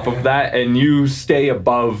the top of that, and you stay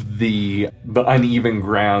above the uneven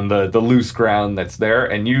ground, the loose ground that's there,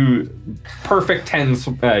 and you perfect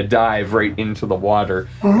 10 dive right into the water,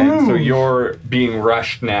 and so you're being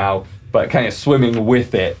rushed now, but kind of swimming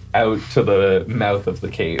with it out to the mouth of the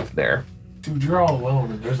cave there. Dude, you're all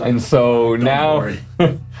alone. And there's And so now, worry.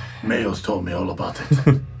 Mayos told me all about it.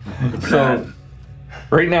 The so plan.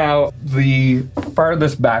 right now, the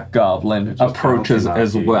farthest back goblin approaches bouncing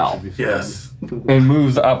as off you, well should be fine. Yes. and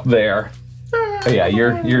moves up there. Yeah,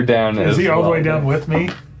 you're down. Is as he all the well. way down with me?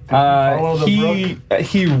 Follow the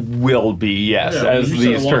He will be, yes, Yeah, as you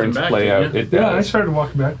started these walking turns back, play didn't out. you? It Yeah, I does. started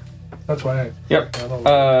walking back. That's why I Yep. don't know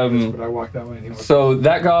where it is, but I walked that way anyway. So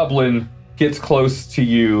that goblin gets close to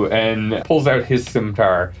you and pulls out his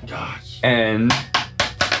scimitar Gosh. and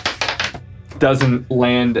doesn't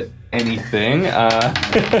land anything.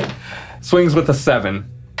 Swings with a 7.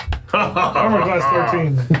 Armor class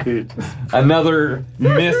 13. Another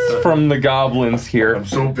miss from the goblins here. I'm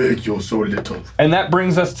so big, you're so little. And that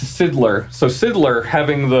brings us to Sidler. So Sidler,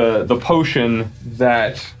 having the potion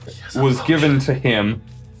that was given to him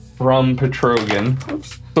from Petrogan.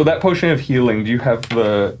 Oops. So that potion of healing, do you have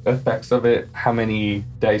the effects of it? How many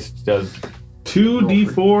dice does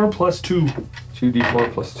 2d4 plus 2.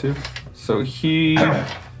 2d4 plus 2? So he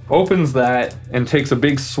opens that and takes a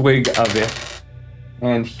big swig of it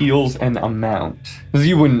and heals an amount. Because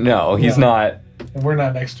you wouldn't know. He's not... And we're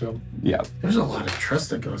not next to him. Yeah. There's a lot of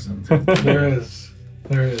trust that goes into it. There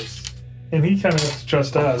is. And he kind of has to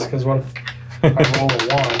trust us, because what if I roll a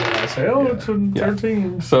 1 and I say, oh, it's a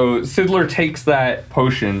 13. So Sidler takes that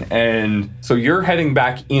potion, and so you're heading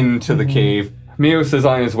back into the cave. Meos is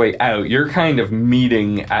on his way out. You're kind of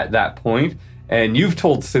meeting at that point, and you've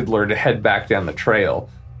told Sidler to head back down the trail.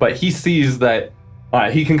 But he sees that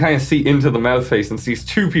he can kind of see into the mouth face and sees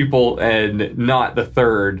 2 people and not the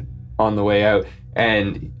third on the way out.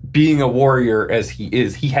 And being a warrior as he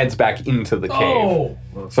is, he heads back into the cave. Oh!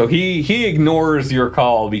 So he ignores your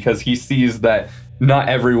call because he sees that not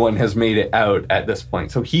everyone has made it out at this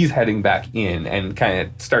point. So he's heading back in and kind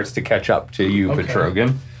of starts to catch up to you, Okay.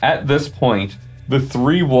 Petrogan. At this point, the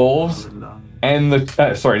 3 wolves and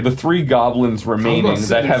the 3 goblins remaining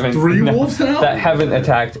that haven't 3 wolves now? that haven't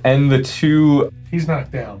attacked, and the 2. He's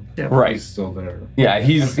knocked down. Yeah, Right. He's still there. Yeah,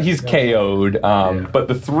 he's KO'd. But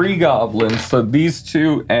the 3 goblins, so these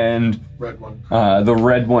 2 and Red one. the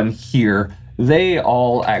red one here, they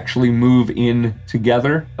all actually move in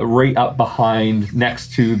together, right up behind,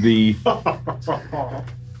 next to the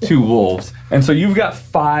 2 wolves. And so you've got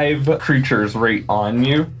 5 creatures right on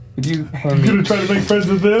you. Could you hand You gonna me try to make friends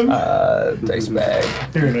with them? dice bag?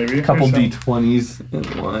 Here, maybe. A couple here's some. D20s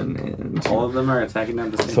and 1 and 2. All of them are attacking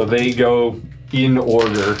at the same So time. they go in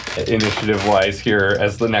order, initiative-wise, here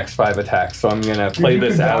as the next 5 attacks. So I'm gonna play you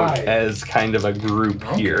this can out die. as kind of a group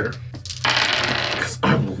here. Because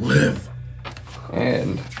I will live.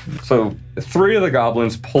 And so 3 of the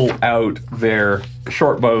goblins pull out their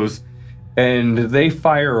short bows, and they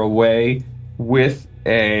fire away with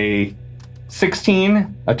a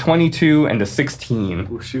 16, a 22, and a 16.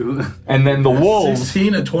 Oh, shoot. And then the wolves,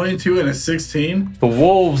 16, a 22, and a 16. the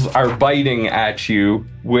wolves are biting at you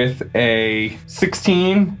with a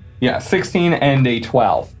 16, 16 and a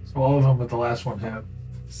 12. So all of them, but the last one had.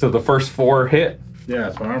 So the first 4 hit, Yeah,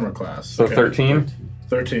 it's my armor class. so 13.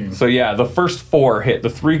 13. So yeah, the first 4 hit, the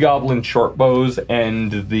 3 goblin short bows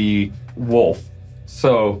and the wolf.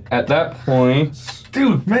 So at that point,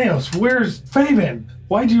 Dude, Mayos, where's Fabian?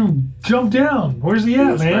 Why'd you jump down? Where's he He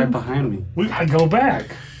at, was man? right behind me. I go back.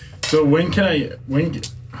 So when can I...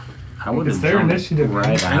 I would It's have their jumped initiative, man.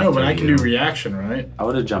 right I know, but after I can you. do reaction, right? I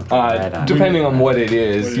would have jumped right after depending on what it What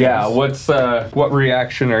is, it yeah. is. What's what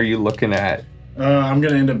reaction are you looking at? I'm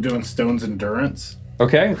going to end up doing Stone's Endurance.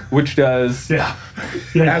 Okay, which does Yeah.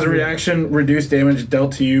 As a reaction, reduce damage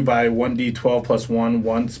dealt to you by 1d12 plus 1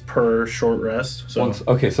 once per short rest. So, once.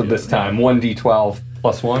 Okay, so this time 1d12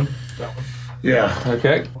 plus 1. yeah.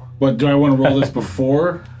 Okay, But do I want to roll this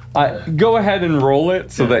before? go ahead and roll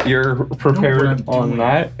it so that you're prepared I'm on doing.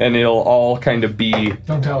 that, and it'll all kind of be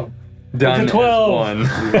Don't tell him. done It's a 12. as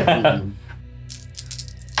one.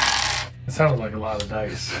 It sounded like a lot of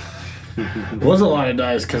dice. It was a lot of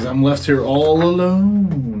dice because I'm left here all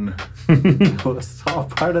alone. It's all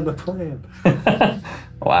part of the plan.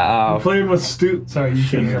 Wow. Playing with Sorry, you can't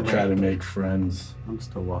Shouldn't hear have tried me. to make friends. I'm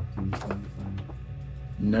still walking.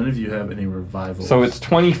 None of you have any revivals. So it's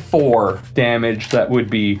 24 damage that would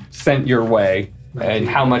be sent your way. And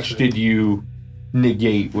how much did you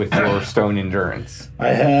negate with your stone endurance? I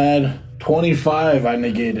had 25. I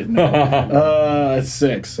negated. No. It's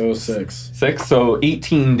 6. So 6. 6, so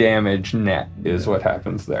 18 damage net is what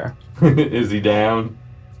happens there. Is he down?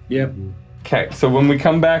 Yep. Okay, so when we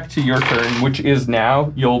come back to your turn, which is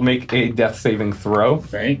now, you'll make a death saving throw.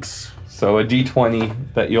 Thanks. So a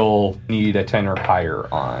d20 that you'll need a 10 or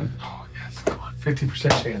higher on. Oh, yes. Come on.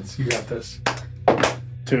 50% chance. You got this.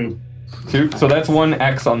 2. 2. So that's 1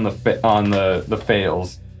 X on the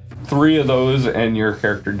fails. 3 of those and your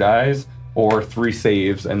character dies, or 3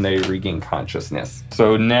 saves and they regain consciousness.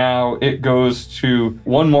 So now it goes to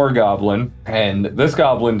 1 more goblin, and this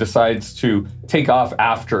goblin decides to take off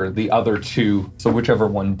after the other 2. So whichever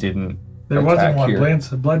one didn't There attack wasn't one.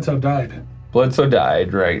 here. Bledsoe died. Bledsoe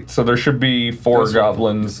died, right? So there should be 4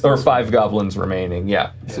 goblins or 5 goblins remaining.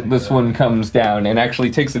 Yeah. So this one comes down and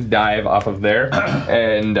actually takes a dive off of there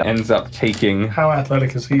and ends up taking. How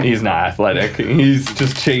athletic is he? He's not athletic. He's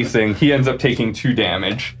just chasing. He ends up taking 2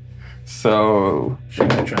 damage. So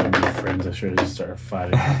Shouldn't have tried to make friends. I should have just started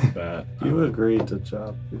fighting off the bat. You agreed to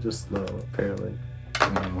jump. You're just slow, apparently.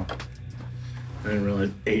 I didn't realize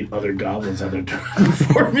 8 other goblins had their turn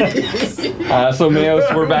before me. so Meos,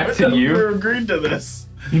 we're back to We you. agreed to this.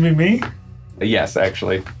 You mean me? Yes,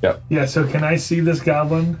 actually. Yep. Yeah, so can I see this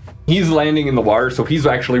goblin? He's landing in the water, so he's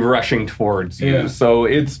actually rushing towards you. Yeah. So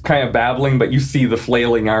it's kind of babbling, but you see the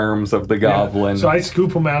flailing arms of the goblin. So I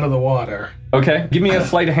scoop him out of the water. Okay, give me a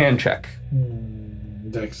sleight of hand check.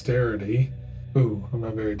 Dexterity. Ooh, I'm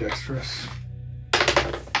not very dexterous.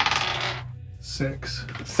 6.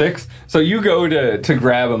 6. So you go to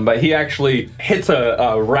grab him, but he actually hits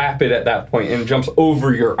a rapid at that point and jumps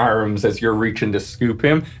over your arms as you're reaching to scoop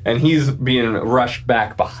him. And he's being rushed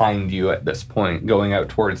back behind you at this point, going out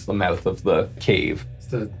towards the mouth of the cave. Is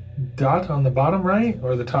the dot on the bottom right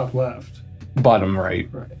or the top left? Bottom right.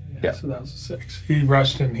 Right. Yeah. So that was a 6. He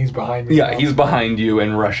rushed and he's behind me. Yeah, he's behind you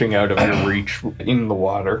and rushing out of your reach in the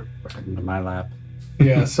water. Into my lap.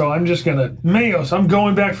 Yeah, so I'm just gonna... Mayos, I'm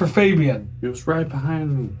going back for Fabian. He was right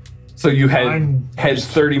behind me. So you head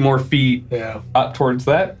 30 more feet Yeah. up towards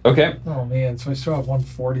that. Okay. Oh, man, so I still have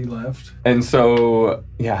 140 left. And so,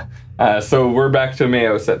 yeah. So we're back to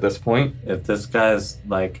Mayos at this point. If this guy's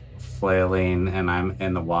like flailing and I'm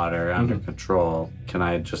in the water under control, can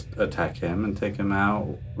I just attack him and take him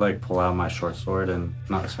out? Like pull out my short sword and...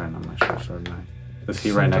 not my short sword. Is he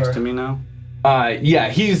right next to me now? Yeah,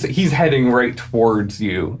 he's heading right towards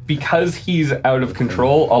you. Because he's out of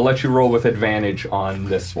control, I'll let you roll with advantage on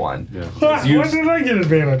this one. Yeah. When did I get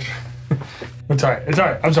advantage? It's all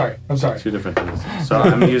right. I'm sorry. Two different things. So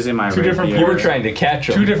I'm using my Two different You rapier. were trying to catch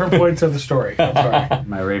him. 2 different points of the story. I'm sorry.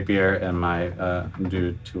 My rapier and my... I'm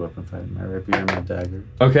doing 2-weapon fighting. My rapier and my dagger.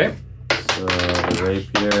 Okay. So the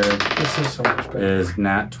rapier This is so much better. is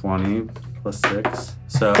nat 20 plus 6.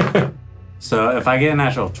 So if I get a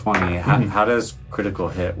natural 20, how does critical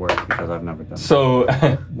hit work? Because I've never done it. So,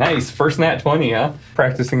 nice. First nat 20, huh?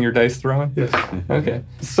 Practicing your dice throwing? Yes. Okay.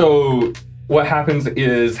 So what happens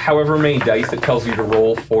is however many dice it tells you to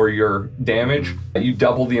roll for your damage, you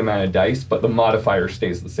double the amount of dice, but the modifier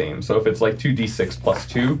stays the same. So if it's like 2d6 plus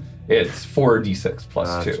 2, it's 4d6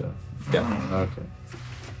 plus 2. Gotcha. Yeah. Okay.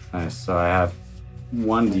 Nice. So I have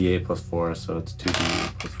 1d8 plus 4, so it's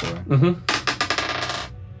 2d8 plus 4. Mm-hmm.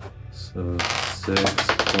 So 6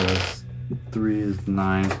 plus 3 is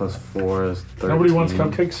 9 plus 4 is 13. Nobody wants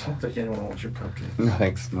cupcakes? I don't think anyone wants your cupcake. No,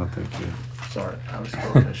 thanks. No, thank you. Sorry, I was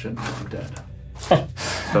spoke. I shouldn't be dead.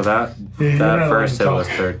 So that you're not allowed first to hit talk. was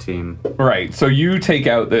 13. Right. So you take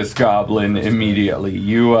out this goblin immediately.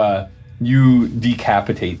 You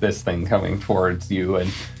decapitate this thing coming towards you,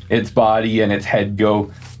 and its body and its head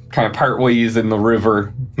go kind of part ways in the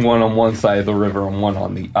river, one on one side of the river and one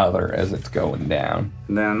on the other as it's going down.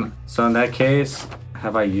 And then, so in that case,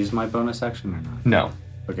 have I used my bonus action or not? No.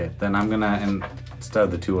 Okay, then I'm gonna, instead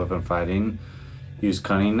of the 2-weapon fighting, use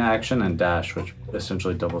cunning action and dash, which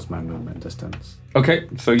essentially doubles my movement distance. Okay,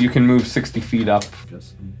 so you can move 60 feet up.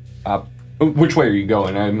 Just Which way are you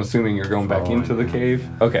going? I'm assuming you're going back into the Following him, cave.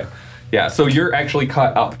 yeah. Okay. Yeah, so you're actually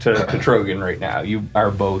caught up to Petrogan right now. You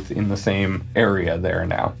are both in the same area there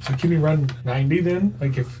now. So can you run 90 then?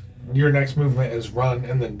 Like if your next movement is run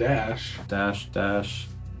and then dash. dash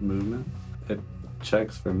movement. It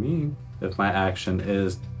checks for me if my action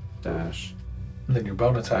is dash. And then your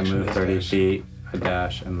bonus I action move is 30 dash. feet, I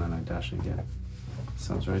dash, and then I dash again.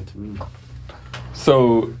 Sounds right to me.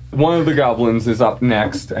 So one of the goblins is up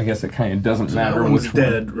next. I guess it kind of doesn't matter That one's which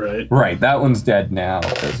dead, one. right? Right, that one's dead now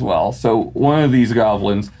as well. So one of these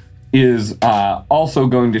goblins is also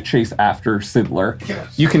going to chase after Sidler.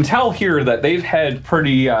 Yes. You can tell here that they've had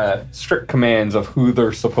pretty strict commands of who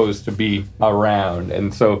they're supposed to be around.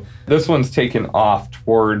 And so this one's taken off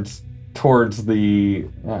towards the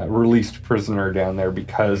released prisoner down there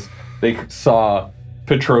because they saw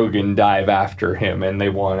Petrogan dive after him and they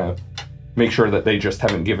want to make sure that they just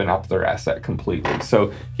haven't given up their asset completely.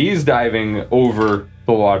 So he's diving over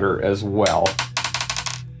the water as well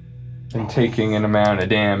and taking an amount of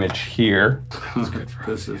damage here.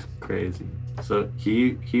 This is crazy. So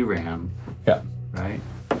he ran, Yeah. right?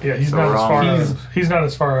 Yeah, he's So not we're as all far in- up. He's not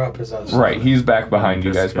as far up as us. Right, he's back behind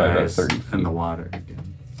you This guys by about guy's 30 in feet. the water again.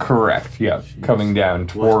 Correct, yeah. Coming down What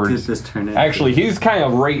did towards... this turn into? Actually, he's kind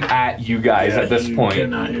of right at you guys at this you point.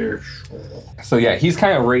 cannot hear. So yeah, he's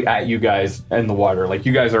kind of right at you guys in the water. Like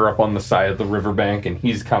you guys are up on the side of the riverbank and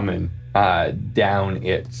he's coming down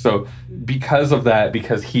it. So because of that,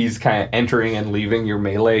 because he's kind of entering and leaving your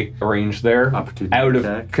melee range there, Opportunity out of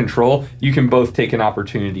attack. control, you can both take an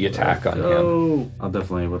opportunity attack on him. Oh, I'll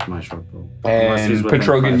definitely with my short bow. Unless he's And within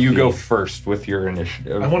Petrogan, 5 you go feet. first with your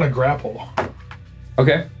initiative. I want to grapple.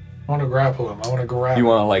 Okay. I want to grapple him. I want to grab You him.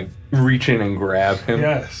 want to like reach in and grab him?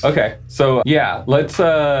 Yes. Okay. So yeah, let's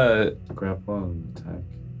Grapple and attack.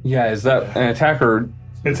 yeah, is that an attack or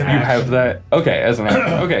It's an you action. have that? Okay, as an action.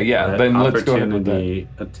 Okay, yeah, But then let's go ahead with that. opportunity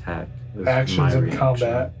attack. Is Actions my in reaction.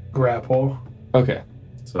 combat. Grapple. Okay.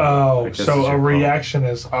 So I Oh, guess it's so your a call. reaction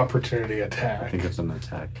is opportunity I attack. think it's an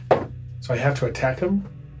attack. So I have to attack him?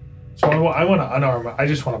 So I want to unarm him. I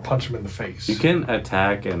just want to punch him in the face. You can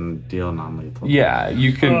attack and deal non-lethal. Yeah,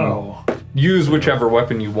 you can Oh. use whichever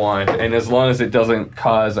weapon you want, and as long as it doesn't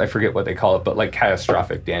cause, I forget what they call it, but like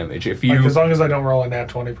catastrophic damage. If you Like, as long as I don't roll a nat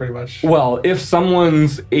 20, pretty much. Well, if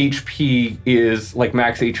someone's HP is, like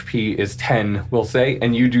max HP is 10, we'll say,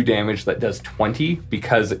 and you do damage that does 20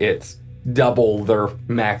 because it's double their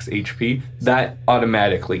max HP, that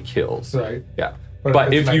automatically kills. Right. Yeah. But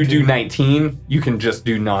But if if it's you do 19? 19, you can just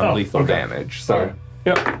do non-lethal Oh, okay. damage. So, Alright.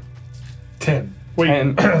 yep. 10. Wait,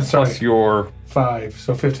 10 sorry. plus your, 5,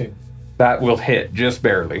 so 15. that will hit just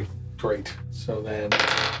barely. Great. So then,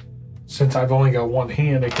 since I've only got one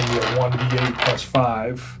hand, it can be a 1d8 plus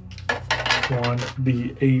 5.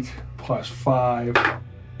 1d8 plus 5.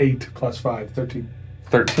 8 plus 5, 13.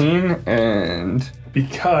 13, and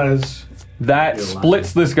Because that You're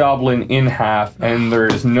splits this goblin in half, and there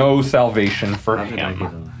is no salvation for How did I get him.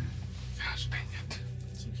 alive? gosh dang it.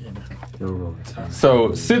 It's okay now. You'll roll a 10. So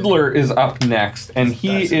Sidler is up next, and he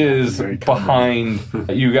That's is very common. behind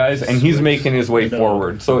you guys, and he's making his way I know.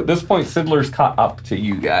 forward. So at this point, Sidler's caught up to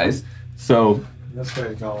you guys. So, That's where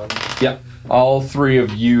it's going. yep, all three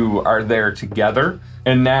of you are there together.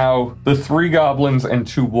 And now the 3 goblins and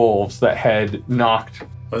 2 wolves that had knocked,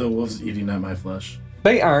 Are the wolves eating at my flesh?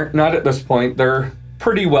 they aren't, not at this point. They're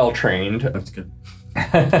pretty well trained. That's good.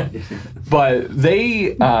 But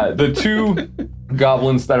they, the 2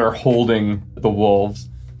 goblins that are holding the wolves,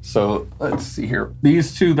 so let's see here.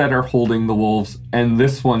 These 2 that are holding the wolves, and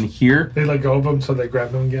this one here, They let go of them, so they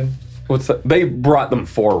grab them again. what's that? They brought them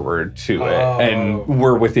forward to it Oh. and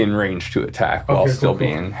were within range to attack while Okay, still cool, cool.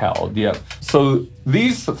 being held. Yep. So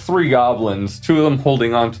these 3 goblins, 2 of them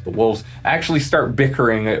holding on to the wolves, actually start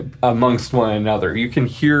bickering amongst one another. You can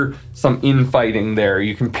hear some infighting there.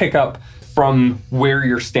 You can pick up from where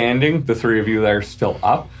you're standing, the 3 of you that are still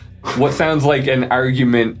up, what sounds like an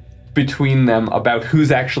argument between them about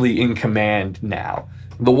who's actually in command now.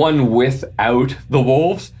 The one without the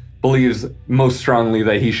wolves believes most strongly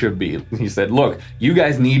that he should be. He said, look, you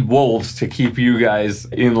guys need wolves to keep you guys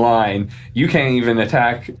in line. You can't even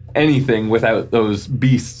attack anything without those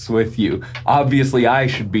beasts with you. Obviously, I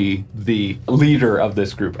should be the leader of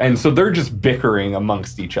this group. And so they're just bickering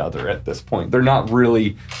amongst each other at this point. They're not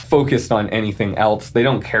really focused on anything else. They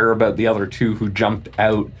don't care about the other 2 who jumped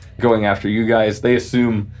out going after you guys. They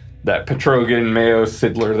assume that Petrogan, Mayo,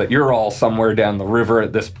 Sidler, that you're all somewhere down the river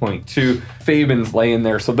at this point too. Fabin's laying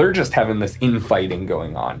there, so they're just having this infighting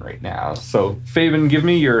going on right now. So Fabin, give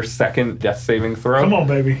me your second death saving throw. Come on,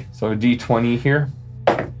 baby. So a D20 here.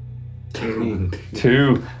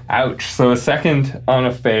 2. Ouch. So a second on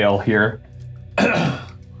a fail here.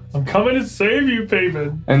 I'm coming to save you,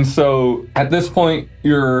 Pavin. And so at this point,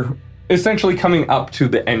 you're essentially coming up to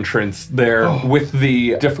the entrance there with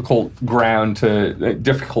the difficult ground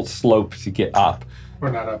difficult slope to get up.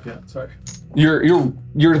 We're not up yet, sorry.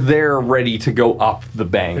 You're there ready to go up the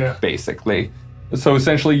bank, Yeah. basically. So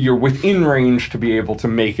essentially, you're within range to be able to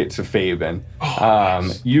make it to Fabin.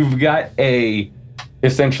 Nice. You've got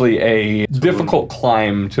essentially a difficult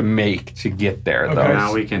climb to make to get there, Okay. though.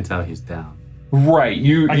 Now we can tell he's down. Right,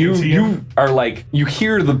 you I can see you him. are like, you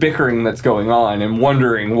hear the bickering that's going on and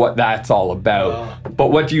wondering what that's all about. But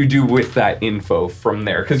what do you do with that info from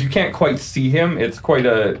there? Because you can't quite see him. It's quite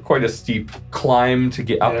a steep climb to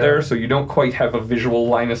get up Yeah. there, so you don't quite have a visual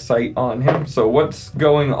line of sight on him. So what's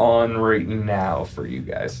going on right now for you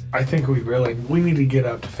guys? I think we need to get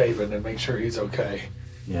up to Fabin and make sure he's okay.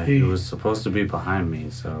 Yeah, He- he was supposed to be behind me,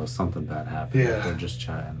 so something bad happened. Yeah. They're just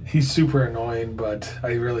chatting. He's super annoying, but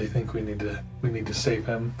I really think we need to save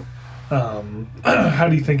him. How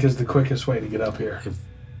do you think is the quickest way to get up here?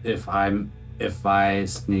 If I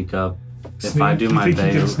sneak up, if Sneak? I do You my think you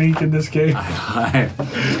can bagel, sneak in this cave?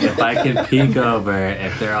 if I can peek over,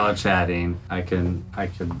 if they're all chatting, I can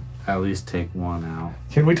at least take one out.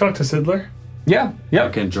 Can we talk to Sidler? Yeah, I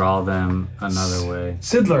yep. can draw them another way.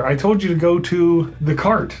 Sidler, I told you to go to the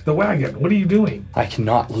cart, the wagon. What are you doing? I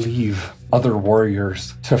cannot leave other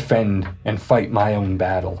warriors to fend and fight my own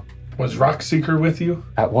battle. Was Rockseeker with you?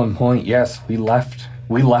 At one point, yes, we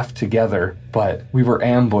left together, but we were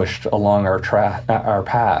ambushed along our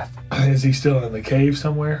path. Is he still in the cave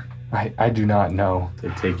somewhere? I do not know. They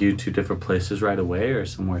take you to different places right away or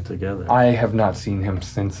somewhere together. I have not seen him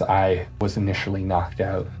since I was initially knocked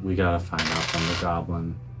out. We gotta find out from the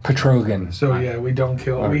goblin. Petrogan. So yeah, we don't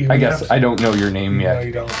kill. I guess I don't know your name No, yet.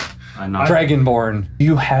 you don't. I knocked Dragonborn, do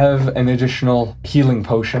you have an additional healing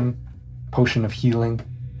potion? Potion of healing?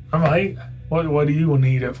 I might. What do you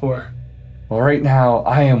need it for? Well, right now,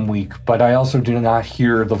 I am weak, but I also do not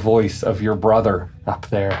hear the voice of your brother up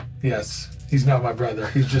there. Yes, he's not my brother.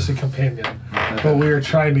 He's just a companion. But we are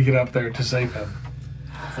trying to get up there to save him.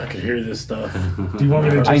 If I could hear this stuff. Do you want me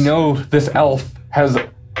to just... I know this elf has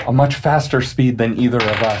a much faster speed than either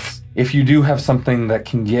of us. If you do have something that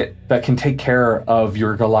can take care of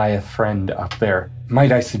your Goliath friend up there,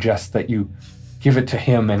 might I suggest that you give it to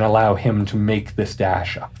him and allow him to make this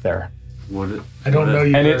dash up there? I don't know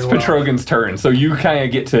you and very it's well. Petrogan's turn, so you kind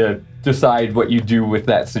of get to decide what you do with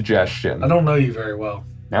that suggestion. I don't know you very well.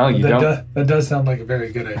 No, you don't. That does sound like a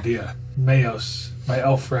very good idea. Mayos, my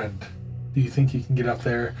elf friend, do you think you can get up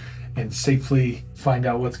there and safely find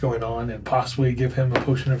out what's going on and possibly give him a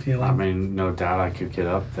potion of healing? I mean, no doubt I could get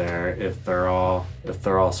up there if they're all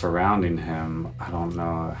surrounding him. I don't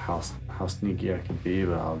know how sneaky I could be,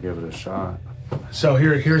 but I'll give it a shot. So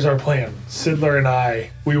here's our plan. Sidler and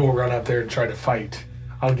I, we will run up there and try to fight.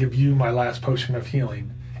 I'll give you my last potion of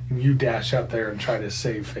healing, and you dash up there and try to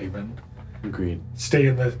save Fabian. Agreed. Stay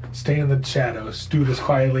in the shadows. Do this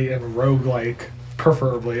quietly and roguelike,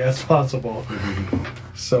 preferably as possible.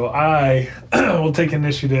 So I will take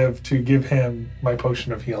initiative to give him my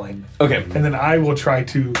potion of healing. Okay. And then I will try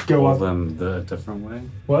to go Pull up. them the different way.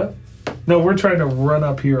 What? No, we're trying to run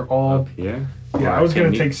up here all. Up here. Yeah, I was going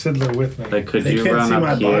to take Sidler with me. Like, could They you can't run see up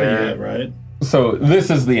my here? body yet, right? So this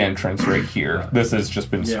is the entrance right here. This has just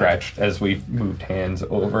been Yeah. scratched as we moved hands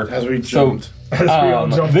over. As we So jumped. As we all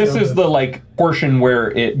jumped this over. is the portion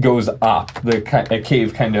where it goes up. The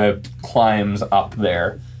cave kind of climbs up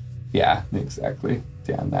there. Yeah, exactly.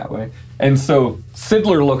 Down that way. And so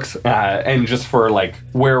Sidler looks and just for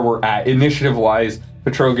where we're at, initiative wise,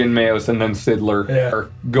 Petrogan, Mayos, and then Sidler are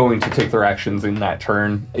going to take their actions in that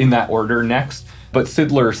turn, in that order next. But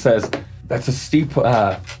Sidler says, that's a steep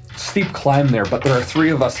climb there, but there are three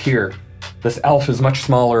of us here. This elf is much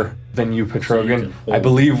smaller than you, Petrogan. I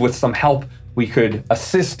believe with some help, we could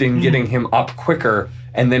assist in getting him up quicker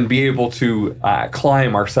and then be able to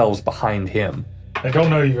climb ourselves behind him. I don't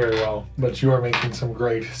know you very well, but you are making some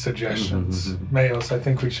great suggestions. Mayos, I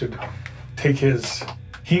think we should take his...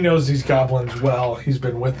 He knows these goblins well. He's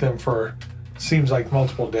been with them for, seems like,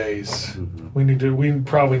 multiple days. We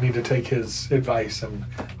probably need to take his advice and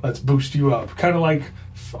let's boost you up. Kind of like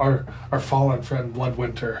our fallen friend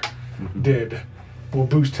Bloodwinter did. We'll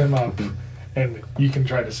boost him up, and you can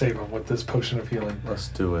try to save him with this potion of healing. Let's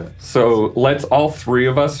do it. So let's all three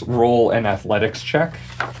of us roll an athletics check.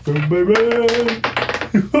 Boom, baby!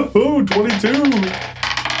 22!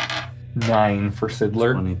 9 for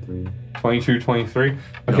Sidler. 23. 22, 23.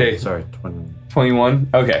 Okay. No, sorry, 21. 21?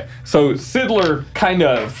 Okay. So Sidler kind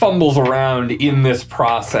of fumbles around in this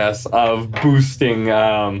process of boosting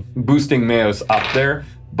Mayos up there.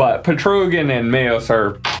 But Petrogan and Mayos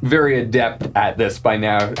are very adept at this by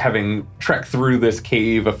now, having trekked through this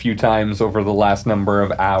cave a few times over the last number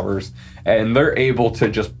of hours. And they're able to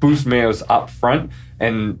just boost Mayos up front,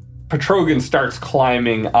 and Petrogan starts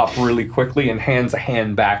climbing up really quickly and hands a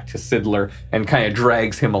hand back to Sidler and kind of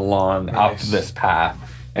drags him along up this path.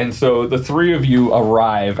 And so the three of you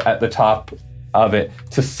arrive at the top of it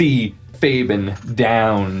to see Fabian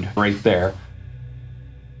downed right there.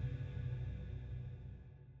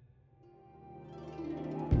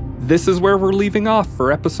 This is where we're leaving off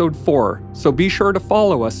for episode 4, so be sure to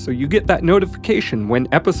follow us so you get that notification when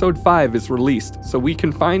episode 5 is released so we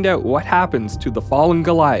can find out what happens to the fallen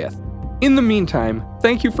Goliath. In the meantime,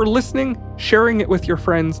 thank you for listening, sharing it with your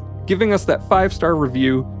friends, giving us that 5-star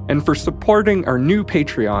review, and for supporting our new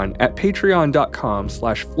Patreon at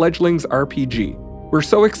patreon.com/fledglingsrpg. We're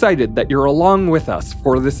so excited that you're along with us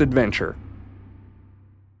for this adventure.